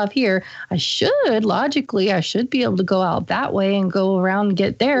get cut off here, I should be able to go out that way and go around and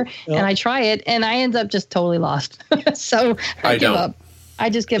get there. Yep. And I try it and I end up just totally lost. So I give up. I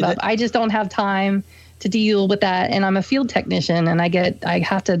just give up. I just don't have time to deal with that. And I'm a field technician, and I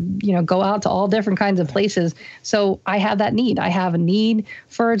have to, go out to all different kinds of places. So I have that need. I have a need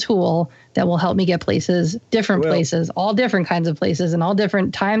for a tool that will help me get places, places, all different kinds of places and all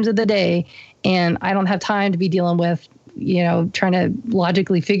different times of the day. And I don't have time to be dealing with, trying to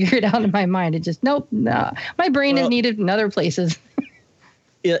logically figure it out in my mind. It just, no, my brain is needed in other places.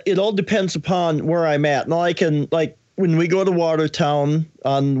 It all depends upon where I'm at. Now I can, when we go to Watertown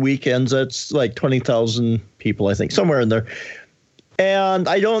on weekends, that's like 20,000 people, I think, somewhere in there. And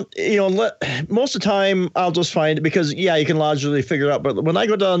I don't, most of the time I'll just find it because, you can logically figure it out. But when I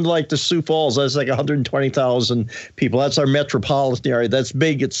go down to the Sioux Falls, that's like 120,000 people. That's our metropolitan area. That's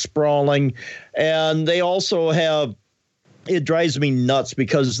big. It's sprawling. And they also have, it drives me nuts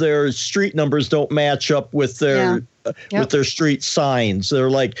because their street numbers don't match up with their with their street signs. They're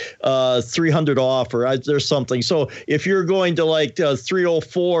like 300 off or there's something. So if you're going to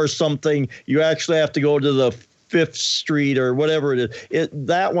 304 or something, you actually have to go to the 5th Street or whatever it is.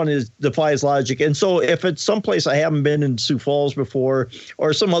 That one defies logic. And so if it's someplace I haven't been in Sioux Falls before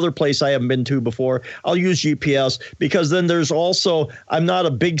or some other place I haven't been to before, I'll use GPS because then there's also, I'm not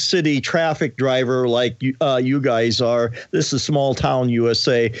a big city traffic driver like you guys are. This is small town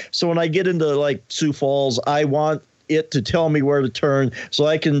USA. So when I get into Sioux Falls, I want it to tell me where to turn so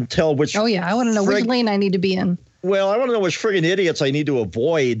I can tell which. Oh yeah, I want to know which lane I need to be in. Well, I want to know which friggin' idiots I need to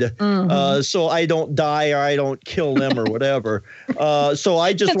avoid so I don't die or I don't kill them or whatever. So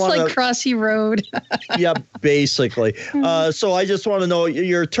I just want to... It's like Crossy Road. Yeah, basically. So I just want to know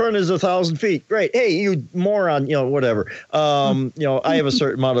your turn is 1,000 feet. Great. Hey, you moron, whatever. I have a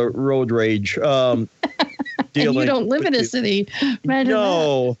certain amount of road rage. And you don't live in a city. Imagine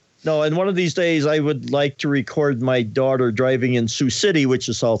that. No, and one of these days I would like to record my daughter driving in Sioux City, which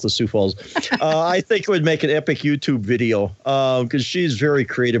is south of Sioux Falls. I think it would make an epic YouTube video because she's very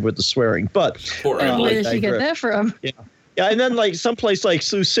creative with the swearing. But where did she get that from? Yeah, and then someplace like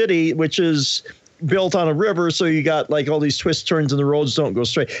Sioux City, which is built on a river, so you got all these twists, turns, and the roads don't go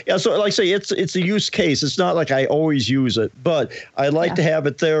straight. Yeah, so like I say, it's a use case. It's not like I always use it, but I like to have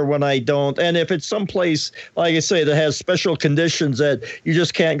it there when I don't. And if it's someplace, like I say, that has special conditions that you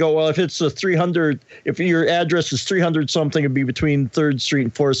just can't go, well, if it's a 300, if your address is 300 something, it'd be between 3rd Street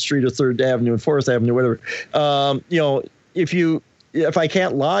and 4th Street or 3rd Avenue and 4th Avenue, whatever. If I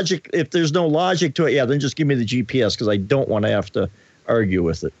can't if there's no logic to it, then just give me the GPS because I don't want to have to argue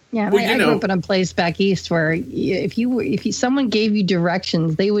with it. Yeah, I grew up in a place back east where if someone gave you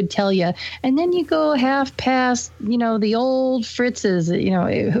directions, they would tell you, and then you go half past, the old Fritz's.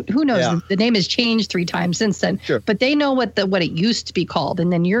 Who knows? Yeah. The name has changed 3 times since then. Sure. But they know what it used to be called,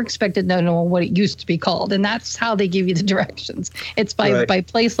 and then you're expected to know what it used to be called, and that's how they give you the directions. It's by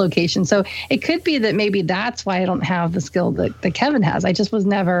place location. So it could be that maybe that's why I don't have the skill that Kevin has. I just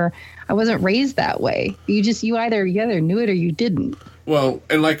I wasn't raised that way. You either knew it or you didn't. Well,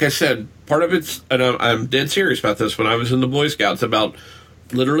 and like I said, part of it's, and I'm dead serious about this, when I was in the Boy Scouts, about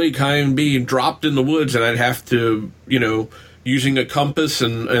literally kind of being dropped in the woods, and I'd have to, using a compass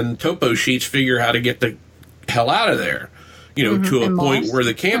and topo sheets, figure how to get the hell out of there, to a point where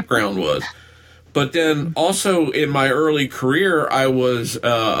the campground was. But then also in my early career, I was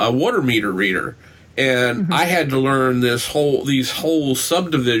a water meter reader, and I had to learn these whole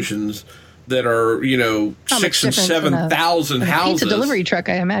subdivisions that are 6,000 and 7,000 houses. Pizza delivery truck,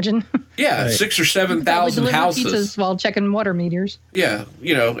 I imagine. Yeah, 6,000 or 7,000 houses. Pizzas while checking water meters. Yeah,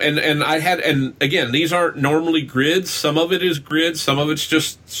 and I had, and again, these aren't normally grids. Some of it is grids. Some of it's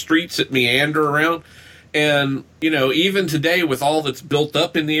just streets that meander around. And even today, with all that's built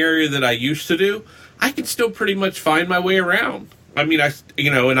up in the area that I used to do, I can still pretty much find my way around. I mean,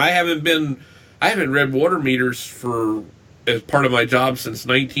 and I haven't read water meters as part of my job since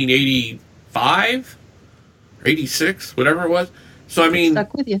 1985 or 86, whatever it was. So I mean,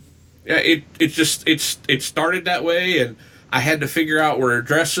 stuck with you. Yeah, it started that way, and I had to figure out where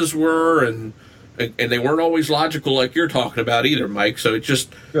addresses were, and they weren't always logical like you're talking about either, Mike. So it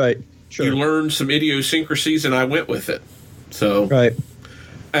just you learned some idiosyncrasies, and I went with it. So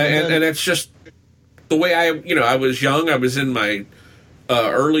and it's just the way I was young. I was in my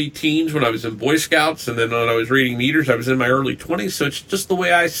early teens when I was in Boy Scouts, and then when I was reading meters, I was in my early 20s. So it's just the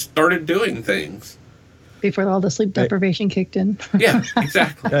way I started doing things. Before all the sleep deprivation kicked in. Yeah,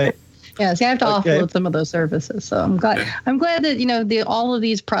 exactly. Yeah, so I have to offload some of those services. So I'm glad that all of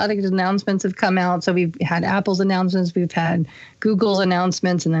these product announcements have come out. So we've had Apple's announcements, we've had Google's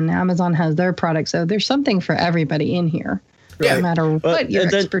announcents, and then Amazon has their products. So there's something for everybody in here, no matter what your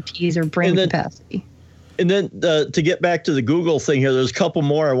expertise or brain capacity. And then to get back to the Google thing here, there's a couple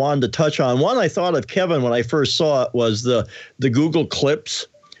more I wanted to touch on. One I thought of, Kevin, when I first saw it was the Google Clips,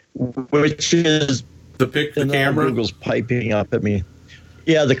 which is The camera? Google's piping up at me.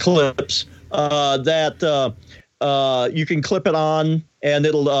 Yeah, the clips. That you can clip it on, and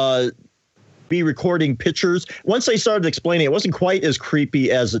it'll be recording pictures. Once they started explaining, it wasn't quite as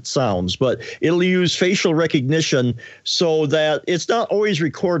creepy as it sounds, but it'll use facial recognition so that it's not always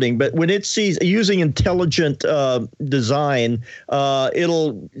recording, but when it sees using intelligent design,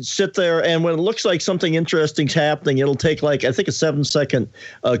 it'll sit there, and when it looks like something interesting's happening, it'll take like, I think, a 7-second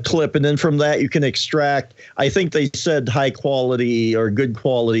clip, and then from that you can extract, I think they said high quality or good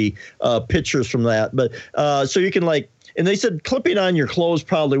quality pictures from that. But so you can and they said clipping on your clothes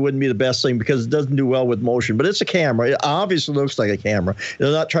probably wouldn't be the best thing because it doesn't do well with motion. But it's a camera. It obviously looks like a camera. They're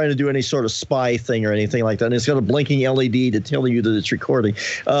not trying to do any sort of spy thing or anything like that. And it's got a blinking LED to tell you that it's recording.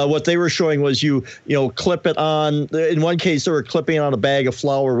 What they were showing was you clip it on. In one case, they were clipping on a bag of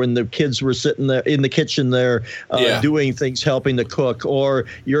flour when the kids were sitting there in the kitchen there doing things, helping to cook. Or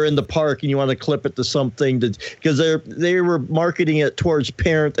you're in the park and you want to clip it to something because they were marketing it towards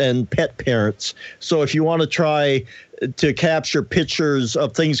parent and pet parents. So if you want to try to capture pictures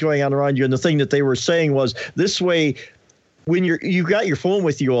of things going on around you. And the thing that they were saying was this way, when you've got your phone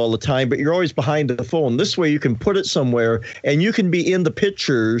with you all the time, but you're always behind the phone, this way you can put it somewhere and you can be in the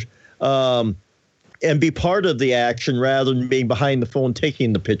pictures and be part of the action rather than being behind the phone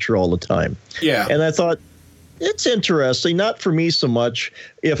taking the picture all the time. Yeah. And I thought, it's interesting. Not for me so much.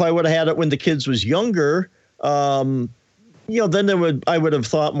 If I would have had it when the kids was younger, then I would have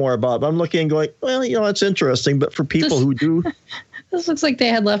thought more about it. But I'm looking and going, well, it's interesting. But for people who do. This looks like they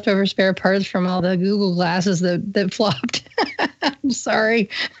had leftover spare parts from all the Google glasses that flopped. I'm sorry.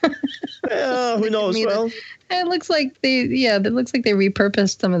 Yeah, who knows? Well, it looks like they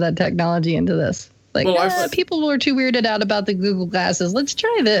repurposed some of that technology into this. People were too weirded out about the Google glasses. Let's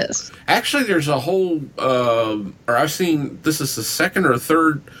try this. Actually, there's a whole, I've seen, this is the second or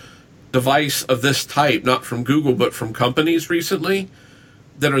third device of this type, not from Google, but from companies recently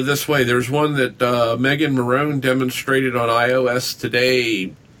that are this way. There's one that Megan Marone demonstrated on iOS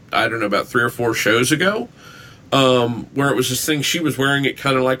Today, I don't know, about 3 or 4 shows ago, where it was this thing, she was wearing it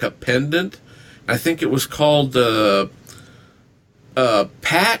kind of like a pendant. I think it was called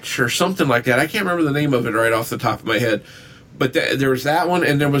Patch or something like that. I can't remember the name of it right off the top of my head. But there was that one,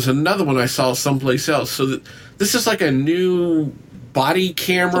 and there was another one I saw someplace else. So this is like a new body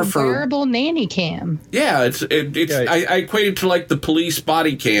camera for wearable nanny cam. Yeah, it's I equate it to like the police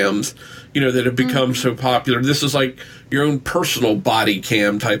body cams, that have become so popular. This is like your own personal body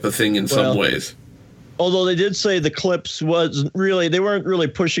cam type of thing in some ways. Although they did say the clips they weren't really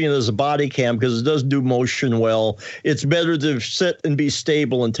pushing it as a body cam because it does do motion well. It's better to sit and be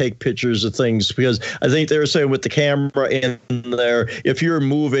stable and take pictures of things because I think they were saying with the camera in there, if you're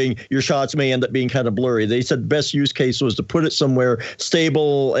moving, your shots may end up being kind of blurry. They said the best use case was to put it somewhere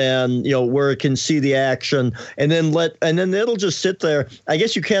stable and where it can see the action, and then it'll just sit there. I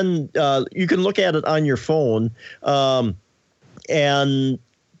guess you can look at it on your phone, and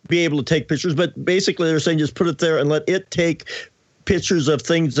be able to take pictures, but basically they're saying just put it there and let it take pictures of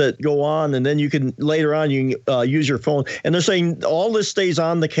things that go on, and then you can later on you can use your phone. And they're saying all this stays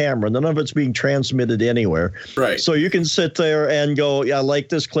on the camera, none of it's being transmitted anywhere. Right. So you can sit there and go, I like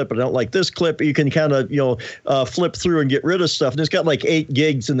this clip, I don't like this clip. You can kind of flip through and get rid of stuff. And it's got like 8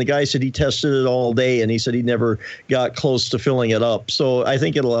 gigs, and the guy said he tested it all day, and he said he never got close to filling it up. So I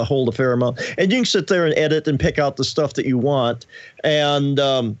think it'll hold a fair amount. And you can sit there and edit and pick out the stuff that you want. And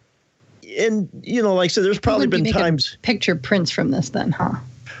like I said, there's probably been times picture prints from this then, huh?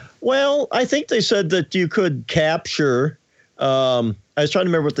 Well, I think they said that you could capture. I was trying to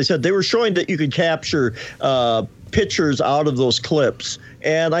remember what they said. They were showing that you could capture pictures out of those clips,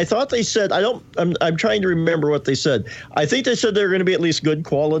 and I thought they said I'm trying to remember what they said. I think they said they were going to be at least good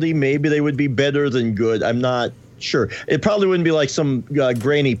quality. Maybe they would be better than good. I'm not sure. It probably wouldn't be like some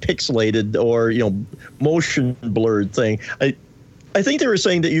grainy pixelated or motion blurred thing. I think they were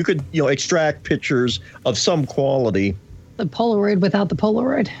saying that you could, extract pictures of some quality. The Polaroid without the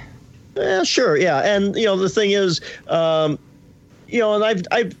Polaroid. Sure, yeah. And, the thing is, and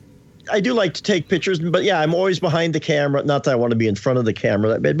I do like to take pictures, but yeah, I'm always behind the camera. Not that I want to be in front of the camera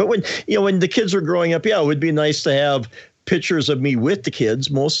that bad, but when the kids are growing up, it would be nice to have pictures of me with the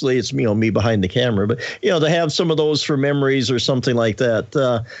kids. Mostly it's me behind the camera, but to have some of those for memories or something like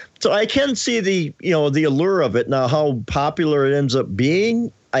that. So I can see the allure of it. Now, how popular it ends up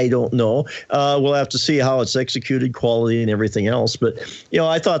being, I don't know. We'll have to see how it's executed, quality, and everything else. But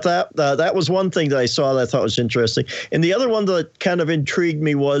I thought that was one thing that I saw that I thought was interesting. And the other one that kind of intrigued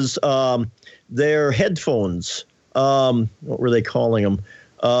me was their headphones. What were they calling them?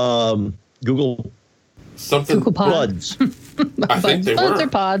 Google Something Google Pods. Buds. I think they were. They're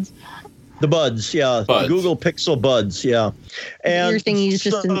pods. The Buds, yeah. Buds. Google Pixel Buds, yeah. And your thingies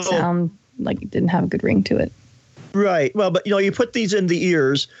just didn't sound like it didn't have a good ring to it. Right. Well, but you put these in the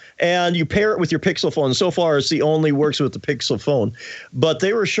ears and you pair it with your Pixel phone. So far, it's the only works with the Pixel phone. But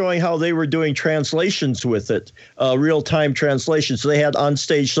they were showing how they were doing translations with it, real-time translations. So they had on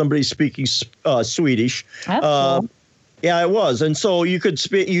stage somebody speaking Swedish. That's cool. Yeah, it was. And so you could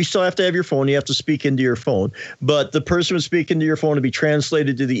speak, you still have to have your phone. You have to speak into your phone. But the person would speak into your phone and be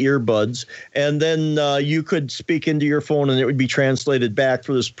translated to the earbuds. And then you could speak into your phone and it would be translated back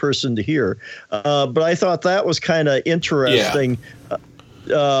for this person to hear. But I thought that was kind of interesting.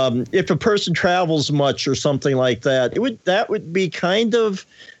 Yeah. If a person travels much or something like that, that would be kind of,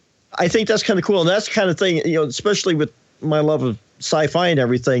 I think that's kind of cool. And that's the kind of thing, especially with my love of sci-fi and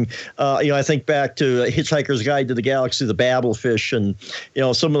everything, I think back to Hitchhiker's Guide to the Galaxy, the Babelfish, and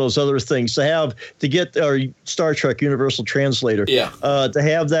some of those other things. To get or Star Trek Universal Translator, to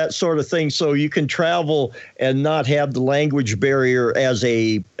have that sort of thing, so you can travel and not have the language barrier as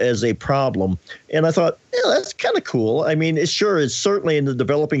a problem. And I thought, that's kind of cool. I mean, it's certainly in the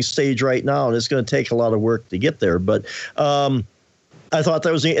developing stage right now, and it's going to take a lot of work to get there. But I thought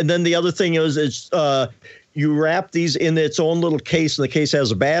that was neat. And then the other thing is you wrap these in its own little case, and the case has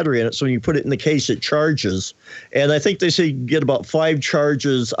a battery in it. So when you put it in the case, it charges. And I think they say you get about 5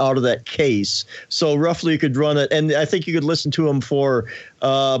 charges out of that case. So roughly you could run it. And I think you could listen to them for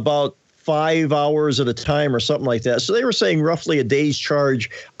about 5 hours at a time or something like that. So they were saying roughly a day's charge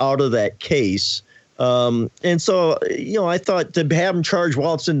out of that case. And so, I thought to have them charge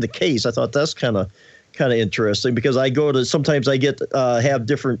while it's in the case, I thought that's kind of interesting, because sometimes I get have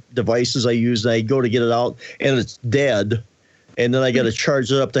different devices I use, and I go to get it out and it's dead, and then I got to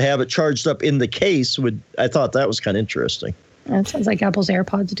charge it up. To have it charged up in the case I thought that was kind of interesting. That sounds like Apple's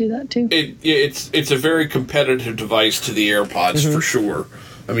AirPods do that too. It's a very competitive device to the AirPods for sure.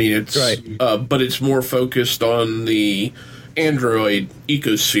 I mean, it's right. But it's more focused on the Android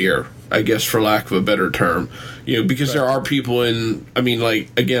ecosphere, I guess, for lack of a better term. Because right. There are people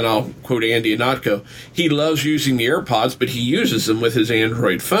again, I'll quote Andy Ihnatko. He loves using the AirPods, but he uses them with his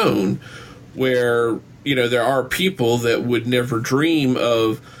Android phone, where, there are people that would never dream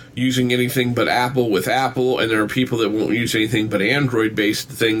of using anything but Apple with Apple, and there are people that won't use anything but Android-based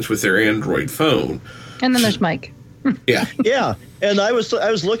things with their Android phone. And then there's Mike. Yeah. Yeah. And I was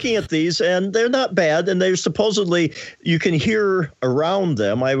looking at these, and they're not bad. And they're supposedly, you can hear around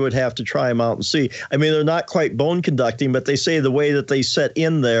them. I would have to try them out and see. I mean, they're not quite bone conducting, but they say the way that they set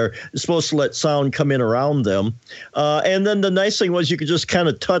in there is supposed to let sound come in around them. And then the nice thing was you could just kind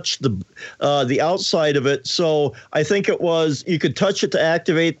of touch the outside of it. So I think it was, you could touch it to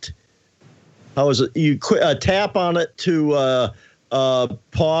activate. How was it? You tap on it to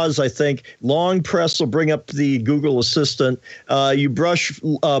pause, I think. Long press will bring up the Google Assistant. You brush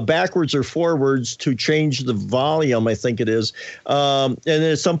backwards or forwards to change the volume, I think it is. And then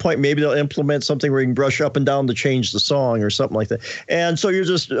at some point, maybe they'll implement something where you can brush up and down to change the song or something like that. And so you're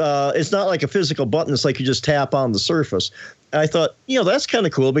just, it's not like a physical button. It's like you just tap on the surface. And I thought, that's kind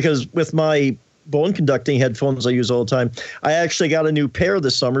of cool, because with my bone conducting headphones I use all the time, I actually got a new pair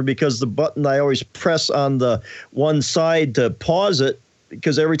this summer, because the button I always press on the one side to pause it,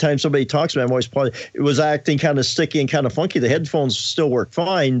 because every time somebody talks to me, I'm always pausing. It was acting kind of sticky and kind of funky. The headphones still work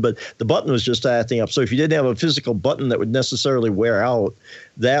fine, but the button was just acting up. So if you didn't have a physical button that would necessarily wear out,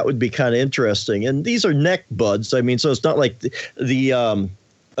 that would be kind of interesting. And these are neck buds. I mean, so it's not like the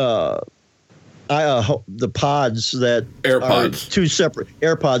pods that AirPods. Are two separate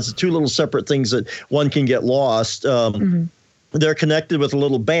AirPods, two little separate things that one can get lost. They're connected with a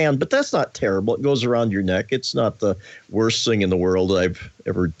little band, but that's not terrible. It goes around your neck. It's not the worst thing in the world I've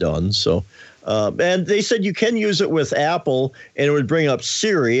ever done. So, and they said you can use it with Apple, and it would bring up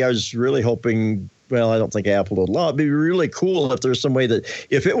Siri. I was really hoping. Well, I don't think Apple would allow it. It'd be really cool if there's some way that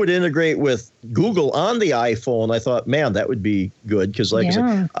if it would integrate with Google on the iPhone. I thought, man, that would be good, because, like I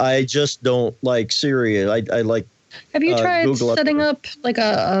said, I just don't like Siri. I like. Have you tried Google setting up like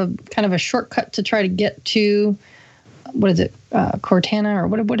a kind of a shortcut to try to get to, what is it, Cortana, or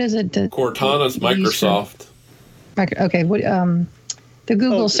what is it? Cortana's Microsoft. Okay, what the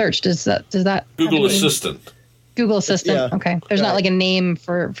Google search does that Google Assistant. Google Assistant. Yeah. Okay. There's not like a name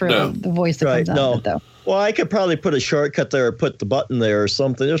for the voice that comes out of it, though. Well, I could probably put a shortcut there or put the button there or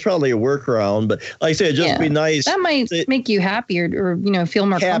something. There's probably a workaround, but like I say, it'd just be nice. That might make you happier or feel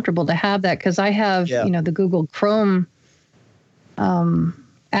more comfortable to have that, because I have, the Google Chrome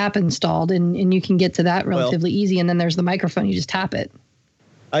app installed, and you can get to that relatively easy. And then there's the microphone. You just tap it.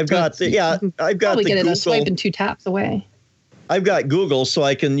 I've got the Google. a swipe and 2 taps away. I've got Google, so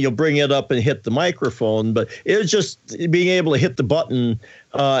I can bring it up and hit the microphone. But it was just being able to hit the button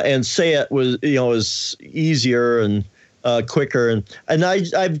and say it was is easier and quicker. And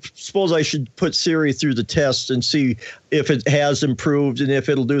I suppose I should put Siri through the test and see if it has improved and if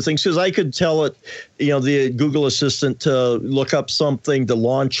it'll do things, because I could tell it, the Google Assistant to look up something, to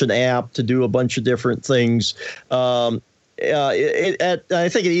launch an app, to do a bunch of different things. I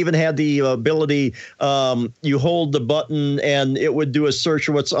think it even had the ability, you hold the button and it would do a search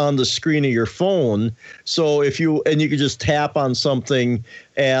of what's on the screen of your phone. So you could just tap on something.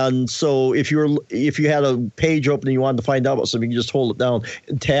 And so if you had a page open and you wanted to find out about something, you just hold it down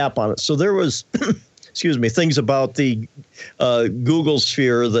and tap on it. So there was, excuse me, things about the Google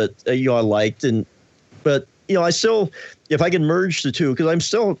Sphere that, I liked. But I still, if I can merge the two, because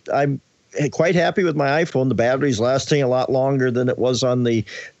I'm quite happy with my iPhone. The battery's lasting a lot longer than it was on the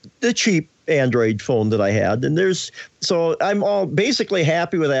cheap Android phone that I had. And so I'm all basically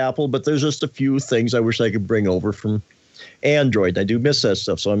happy with Apple, but there's just a few things I wish I could bring over from Android. I do miss that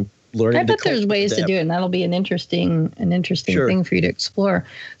stuff, so I'm learning. I bet there's ways to do it, and that'll be an interesting thing for you to explore.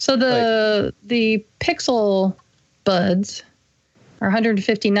 So the Pixel Buds are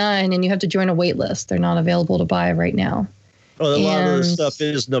 $159, and you have to join a wait list. They're not available to buy right now. Oh, a lot of the stuff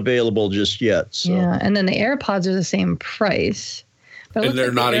isn't available just yet. So. Yeah, and then the AirPods are the same price. But and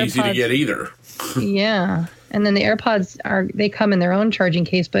they're not easy to get either. Yeah, and then the AirPods they come in their own charging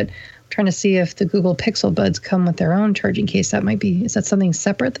case, but I'm trying to see if the Google Pixel Buds come with their own charging case. Is that something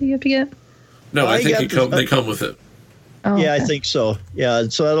separate that you have to get? No, I think they come with it. Oh, yeah, okay. I think so. Yeah,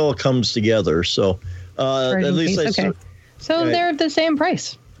 so that all comes together. So at least okay. So right. They're the same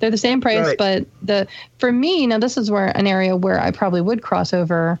price. They're the same price, right. But for me, now this is an area where I probably would cross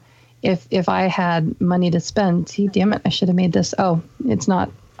over if I had money to spend. See, damn it, I should have made this. Oh, it's not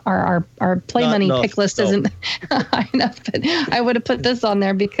our Play Money pick list isn't high enough. But I would have put this on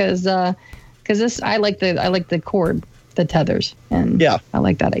there because this I like the cord, the tethers, and I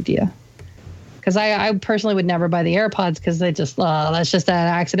like that idea. Because I personally would never buy the AirPods because they just that's just an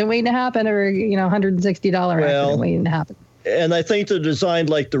accident waiting to happen, or $160 accident waiting to happen. And I think they're designed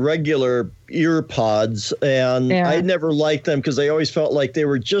like the regular ear pods, and I never liked them because I always felt like they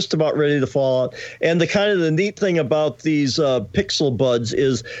were just about ready to fall out. And the neat thing about these Pixel Buds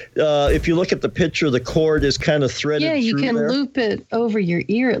is if you look at the picture, the cord is kind of threaded. Yeah, you can loop it over your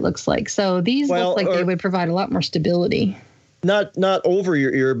ear, it looks like. So these look like they would provide a lot more stability. Not over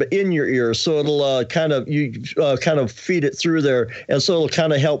your ear, but in your ear. So it'll kind of feed it through there, and so it'll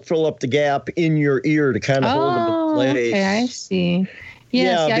kind of help fill up the gap in your ear to kind of hold them in place. Okay, I see.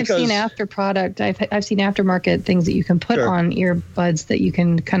 I've seen I've seen aftermarket things that you can put on earbuds that you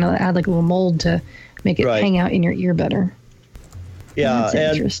can kind of add like a little mold to make it hang out in your ear better. Yeah, that's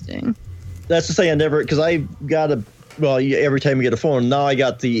interesting. That's the thing every time you get a phone, now I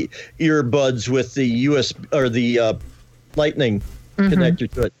got the earbuds with the USB or the Lightning connector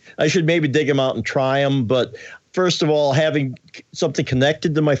to it. I should maybe dig them out and try them, but first of all, having something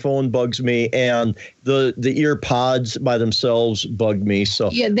connected to my phone bugs me, and the ear pods by themselves bug me. So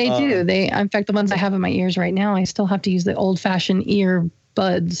yeah, they do. In fact, the ones I have in my ears right now, I still have to use the old-fashioned ear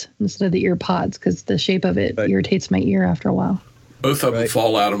buds instead of the ear pods because the shape of it irritates my ear after a while. Both of them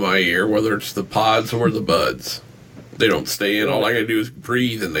fall out of my ear, whether it's the pods or the buds. They don't stay in. All I gotta do is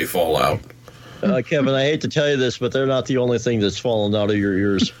breathe, and they fall out. Kevin, I hate to tell you this, but they're not the only thing that's fallen out of your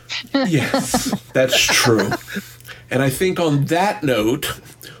ears. Yes, that's true. And I think on that note,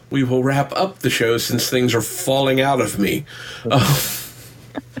 we will wrap up the show since things are falling out of me.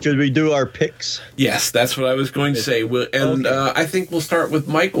 Should we do our picks? Yes, that's what I was going to say. I think we'll start with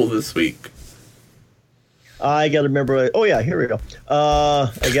Michael this week. I got to remember. Oh, yeah, here we go.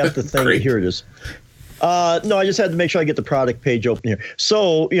 I got the thing. Here it is. No, I just had to make sure I get the product page open here.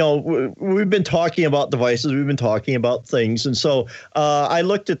 So, we've been talking about devices. We've been talking about things. And so I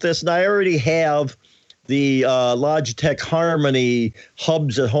looked at this, and I already have the Logitech Harmony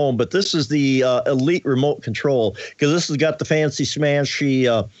hubs at home. But this is the Elite remote control, because this has got the fancy smashy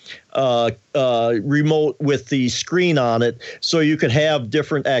remote with the screen on it, so you could have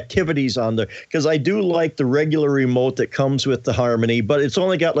different activities on there. Because I do like the regular remote that comes with the Harmony, but it's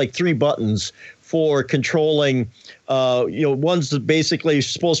only got like 3 buttons for controlling, one's basically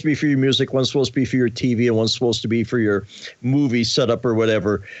supposed to be for your music, one's supposed to be for your TV, and one's supposed to be for your movie setup or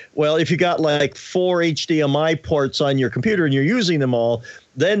whatever. Well, if you got like 4 HDMI ports on your computer and you're using them all,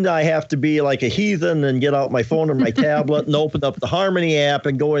 then I have to be like a heathen and get out my phone or my tablet and open up the Harmony app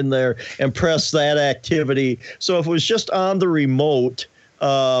and go in there and press that activity. So if it was just on the remote,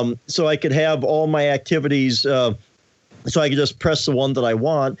 so I could have all my activities So I could just press the one that I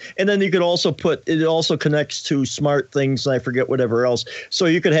want. And then you could also it also connects to smart things, and I forget whatever else. So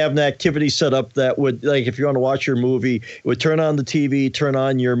you could have an activity set up that would, like if you want to watch your movie, it would turn on the TV, turn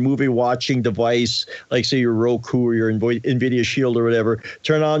on your movie watching device, like say your Roku or your NVIDIA Shield or whatever,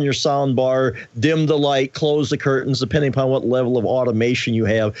 turn on your sound bar, dim the light, close the curtains, depending upon what level of automation you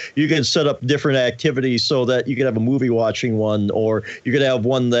have. You can set up different activities so that you could have a movie watching one, or you could have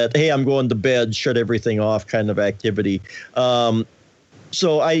one that, hey, I'm going to bed, shut everything off kind of activity.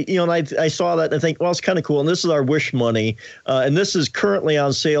 So I saw that and I think, well, it's kind of cool. And this is our Wish money, and this is currently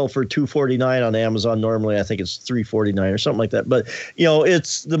on sale for $2.49 on Amazon. Normally, I think it's $3.49 or something like that. But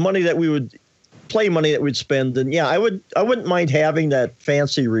it's the money that we would play money that we'd spend. And yeah, I wouldn't mind having that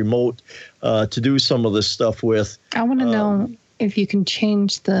fancy remote to do some of this stuff with. I want to know if you can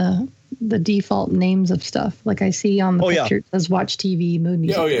change the default names of stuff. Like I see on the picture, it says Watch TV, Mood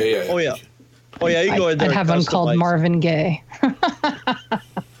Music. Oh, yeah, you can go in there. I'd have one called Marvin Gaye.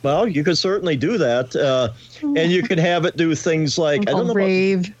 Well, you could certainly do that. And you could have it do things like, I don't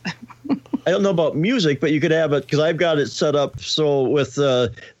know about music, but you could have it, because I've got it set up so with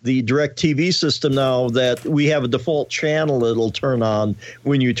the DirecTV system now that we have a default channel that'll turn on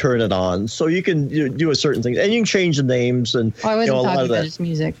when you turn it on. So you can do a certain thing. And you can change the names. And I wasn't talking about just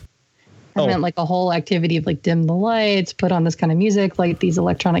music. I meant like a whole activity of like dim the lights, put on this kind of music, light these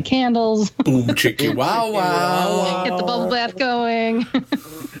electronic candles. Boom, chickie, wow, wow. Get the bubble bath going.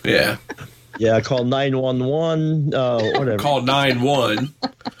 Yeah. Yeah, call 911, whatever. Call 911.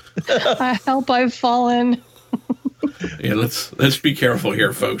 I help, I've fallen. Yeah, let's be careful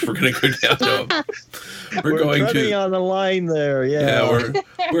here, folks. We're going to go down to we're going to on the line there. Yeah,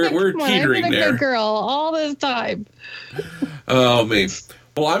 we're teetering I've been a there. good girl all this time. Oh man.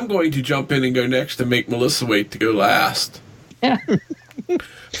 Well, I'm going to jump in and go next to make Melissa wait to go last. Yeah.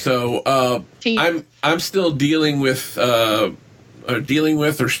 So I'm still dealing with or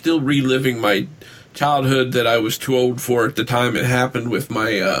still reliving my childhood that I was too old for at the time it happened with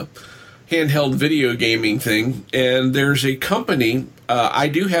my handheld video gaming thing. And there's a company. I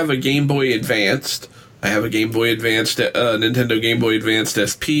do have a Game Boy Advanced. I have a Game Boy Advanced, Nintendo Game Boy Advanced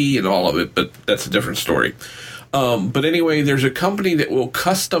SP and all of it, but that's a different story. But anyway, there's a company that will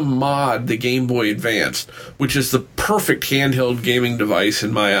custom mod the Game Boy Advanced, which is the perfect handheld gaming device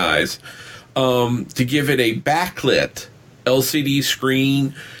in my eyes, to give it a backlit LCD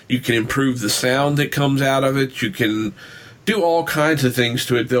screen. You can improve the sound that comes out of it. You can do all kinds of things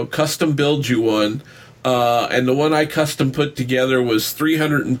to it. They'll custom build you one, and the one I custom put together was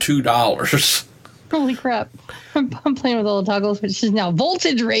 $302. Holy crap. I'm playing with all the toggles, which is now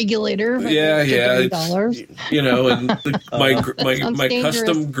voltage regulator. Yeah. And my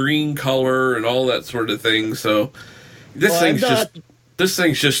custom green color and all that sort of thing. So this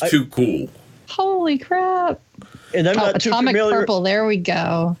thing's just too cool. Holy crap. And I'm not too Atomic familiar. Purple, there we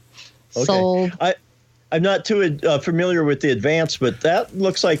go. Okay. Sold. I'm not too familiar with the Advance, but that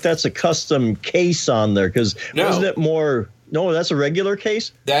looks like that's a custom case on there, because wasn't it more... No, that's a regular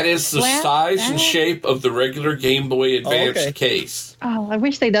case? That is the size and shape of the regular Game Boy Advance case. Oh, I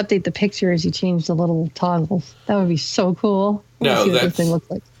wish they'd update the picture as you change the little toggles. That would be so cool. No, see what this thing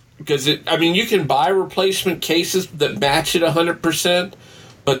looks like. Because you can buy replacement cases that match it 100%,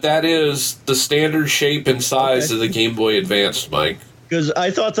 but that is the standard shape and size of the Game Boy Advance, Mike. Because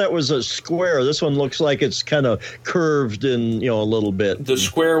I thought that was a square. This one looks like it's kind of curved in, a little bit. The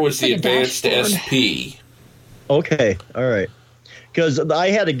square was the Advanced SP. Okay, all right. Because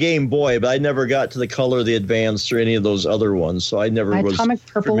I had a Game Boy, but I never got to the color of the Advanced or any of those other ones, so I never was. My Atomic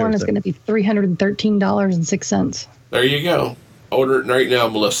Purple one is going to be $313.06. There you go. Order it right now,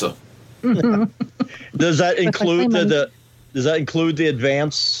 Melissa. Does that include Does that include the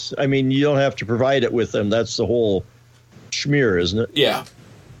Advance? I mean, you don't have to provide it with them. That's the whole schmear, isn't it? Yeah.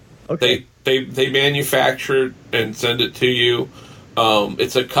 Okay. They manufacture it and send it to you.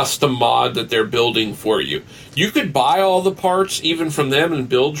 It's a custom mod that they're building for you. You could buy all the parts even from them and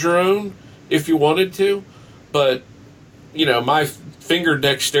build your own if you wanted to, but my finger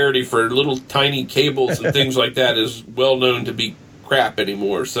dexterity for little tiny cables and things like that is well known to be crap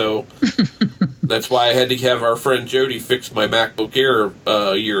anymore. So that's why I had to have our friend Jody fix my MacBook Air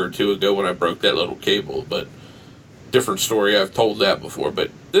a year or two ago when I broke that little cable. But different story. I've told that before.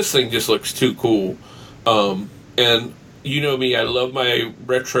 But this thing just looks too cool, and. You know me, I love my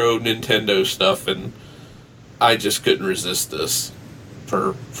retro Nintendo stuff, and I just couldn't resist this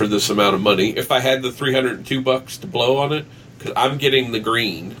for this amount of money. If I had the $302 to blow on it, because I'm getting the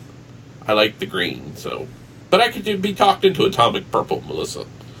green. I like the green, so. But I could be talked into Atomic Purple, Melissa.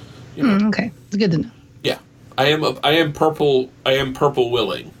 Okay, it's good to know. Yeah, I am purple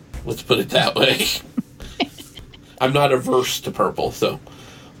willing. Let's put it that way. I'm not averse to purple. So,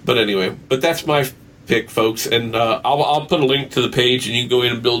 but anyway, but that's my pick, folks. And I'll put a link to the page, and you can go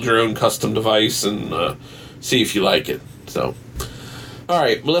in and build your own custom device and see if you like it. So, all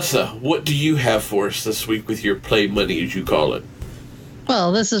right, Melissa, what do you have for us this week with your Play Money, as you call it?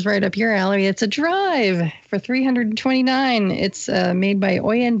 Well, this is right up your alley. It's a drive for $329. It's made by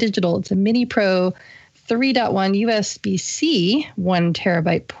Oyen Digital. It's a Mini Pro 3.1 USB-C 1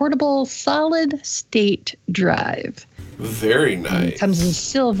 terabyte portable solid state drive. Very nice. And it comes in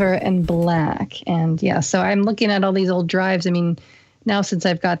silver and black. And yeah, so I'm looking at all these old drives. I mean, now since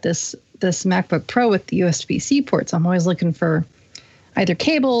I've got this MacBook Pro with the USB-C ports, I'm always looking for either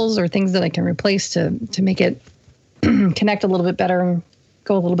cables or things that I can replace to make it connect a little bit better and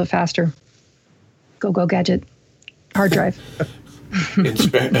go a little bit faster. Go Gadget. Hard drive.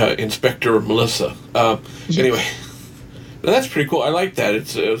 Inspector Melissa. Anyway, now that's pretty cool. I like that.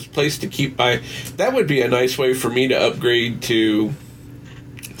 It's a place to keep my... That would be a nice way for me to upgrade to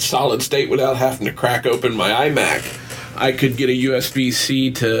solid state without having to crack open my iMac. I could get a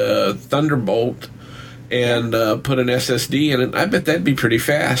USB-C to Thunderbolt and put an SSD in it. I bet that'd be pretty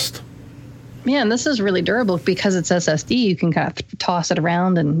fast. Yeah, and this is really durable because it's SSD. You can kind of toss it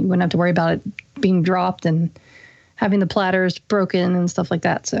around and you wouldn't have to worry about it being dropped and having the platters broken and stuff like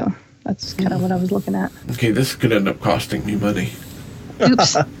that. So that's kind of what I was looking at. Okay, this could end up costing me money.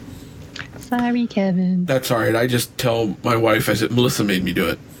 Oops. Sorry, Kevin. That's all right. I just tell my wife, I said, Melissa made me do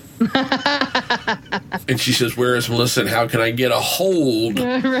it. And she says, where is Melissa and how can I get a hold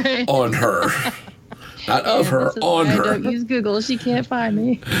on her? Not of her, on her. I don't use Google. She can't find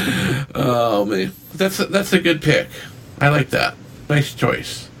me. Oh, man. That's a good pick. I like that. Nice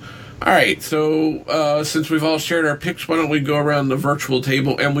choice. All right, so since we've all shared our picks, why don't we go around the virtual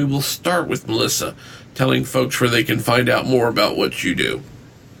table, and we will start with Melissa, telling folks where they can find out more about what you do.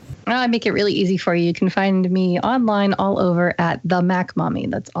 I make it really easy for you. You can find me online all over at The Mac Mommy.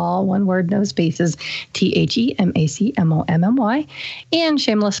 That's all one word, no spaces. TheMacMommy. And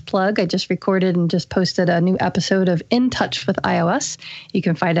shameless plug, I just recorded and just posted a new episode of In Touch with iOS. You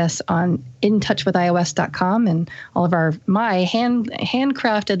can find us on intouchwithios.com, and all of my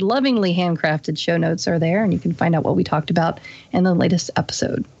handcrafted, lovingly handcrafted show notes are there, and you can find out what we talked about in the latest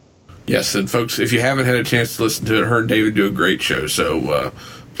episode. Yes, and folks, if you haven't had a chance to listen to it, her and David do a great show, so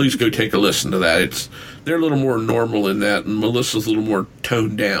please go take a listen to that. They're a little more normal in that, and Melissa's a little more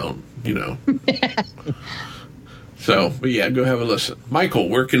toned down, you know. So, but yeah, go have a listen. Michael,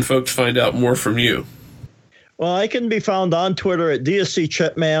 where can folks find out more from you? Well, I can be found on Twitter at DSC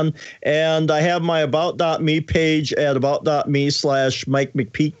Chipman, and I have my About.me page at about.me/Mike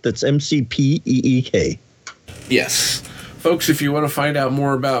McPeak. That's MCPEEK. Yes. Folks, if you want to find out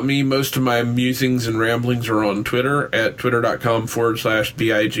more about me, most of my musings and ramblings are on Twitter at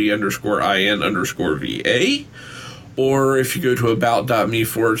twitter.com/BIG_IN_VA. Or if you go to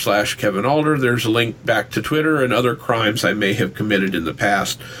about.me/Kevin Alder, there's a link back to Twitter and other crimes I may have committed in the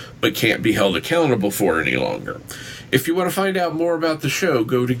past but can't be held accountable for any longer. If you want to find out more about the show,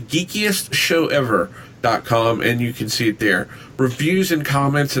 go to geekiestshowever.com and you can see it there. Reviews and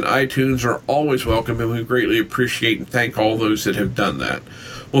comments in iTunes are always welcome, and we greatly appreciate and thank all those that have done that.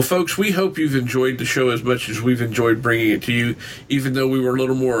 Well, folks, we hope you've enjoyed the show as much as we've enjoyed bringing it to you, even though we were a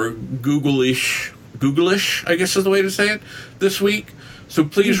little more Google-ish, I guess is the way to say it, this week. So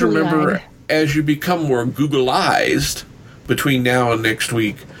please remember, as you become more Googleized between now and next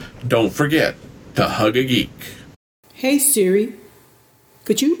week, don't forget to hug a geek. Hey Siri,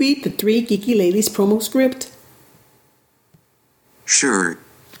 could you read the Three Geeky Ladies promo script? Sure.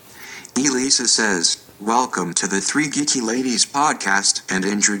 Elisa says, welcome to the Three Geeky Ladies podcast, and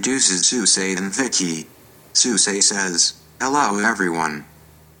introduces Susay and Vicky. Susay says, hello everyone.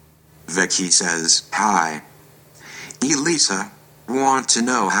 Vicky says, hi. Elisa, want to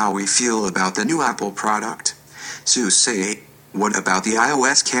know how we feel about the new Apple product? Susay, what about the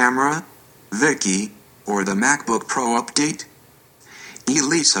iOS camera? Vicky, or the MacBook Pro update?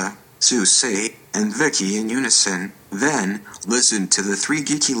 Elisa, Susay, and Vicky in unison, then listen to the Three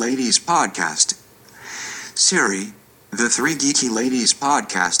Geeky Ladies podcast. Siri, the Three Geeky Ladies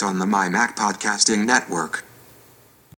podcast on the My Mac Podcasting Network.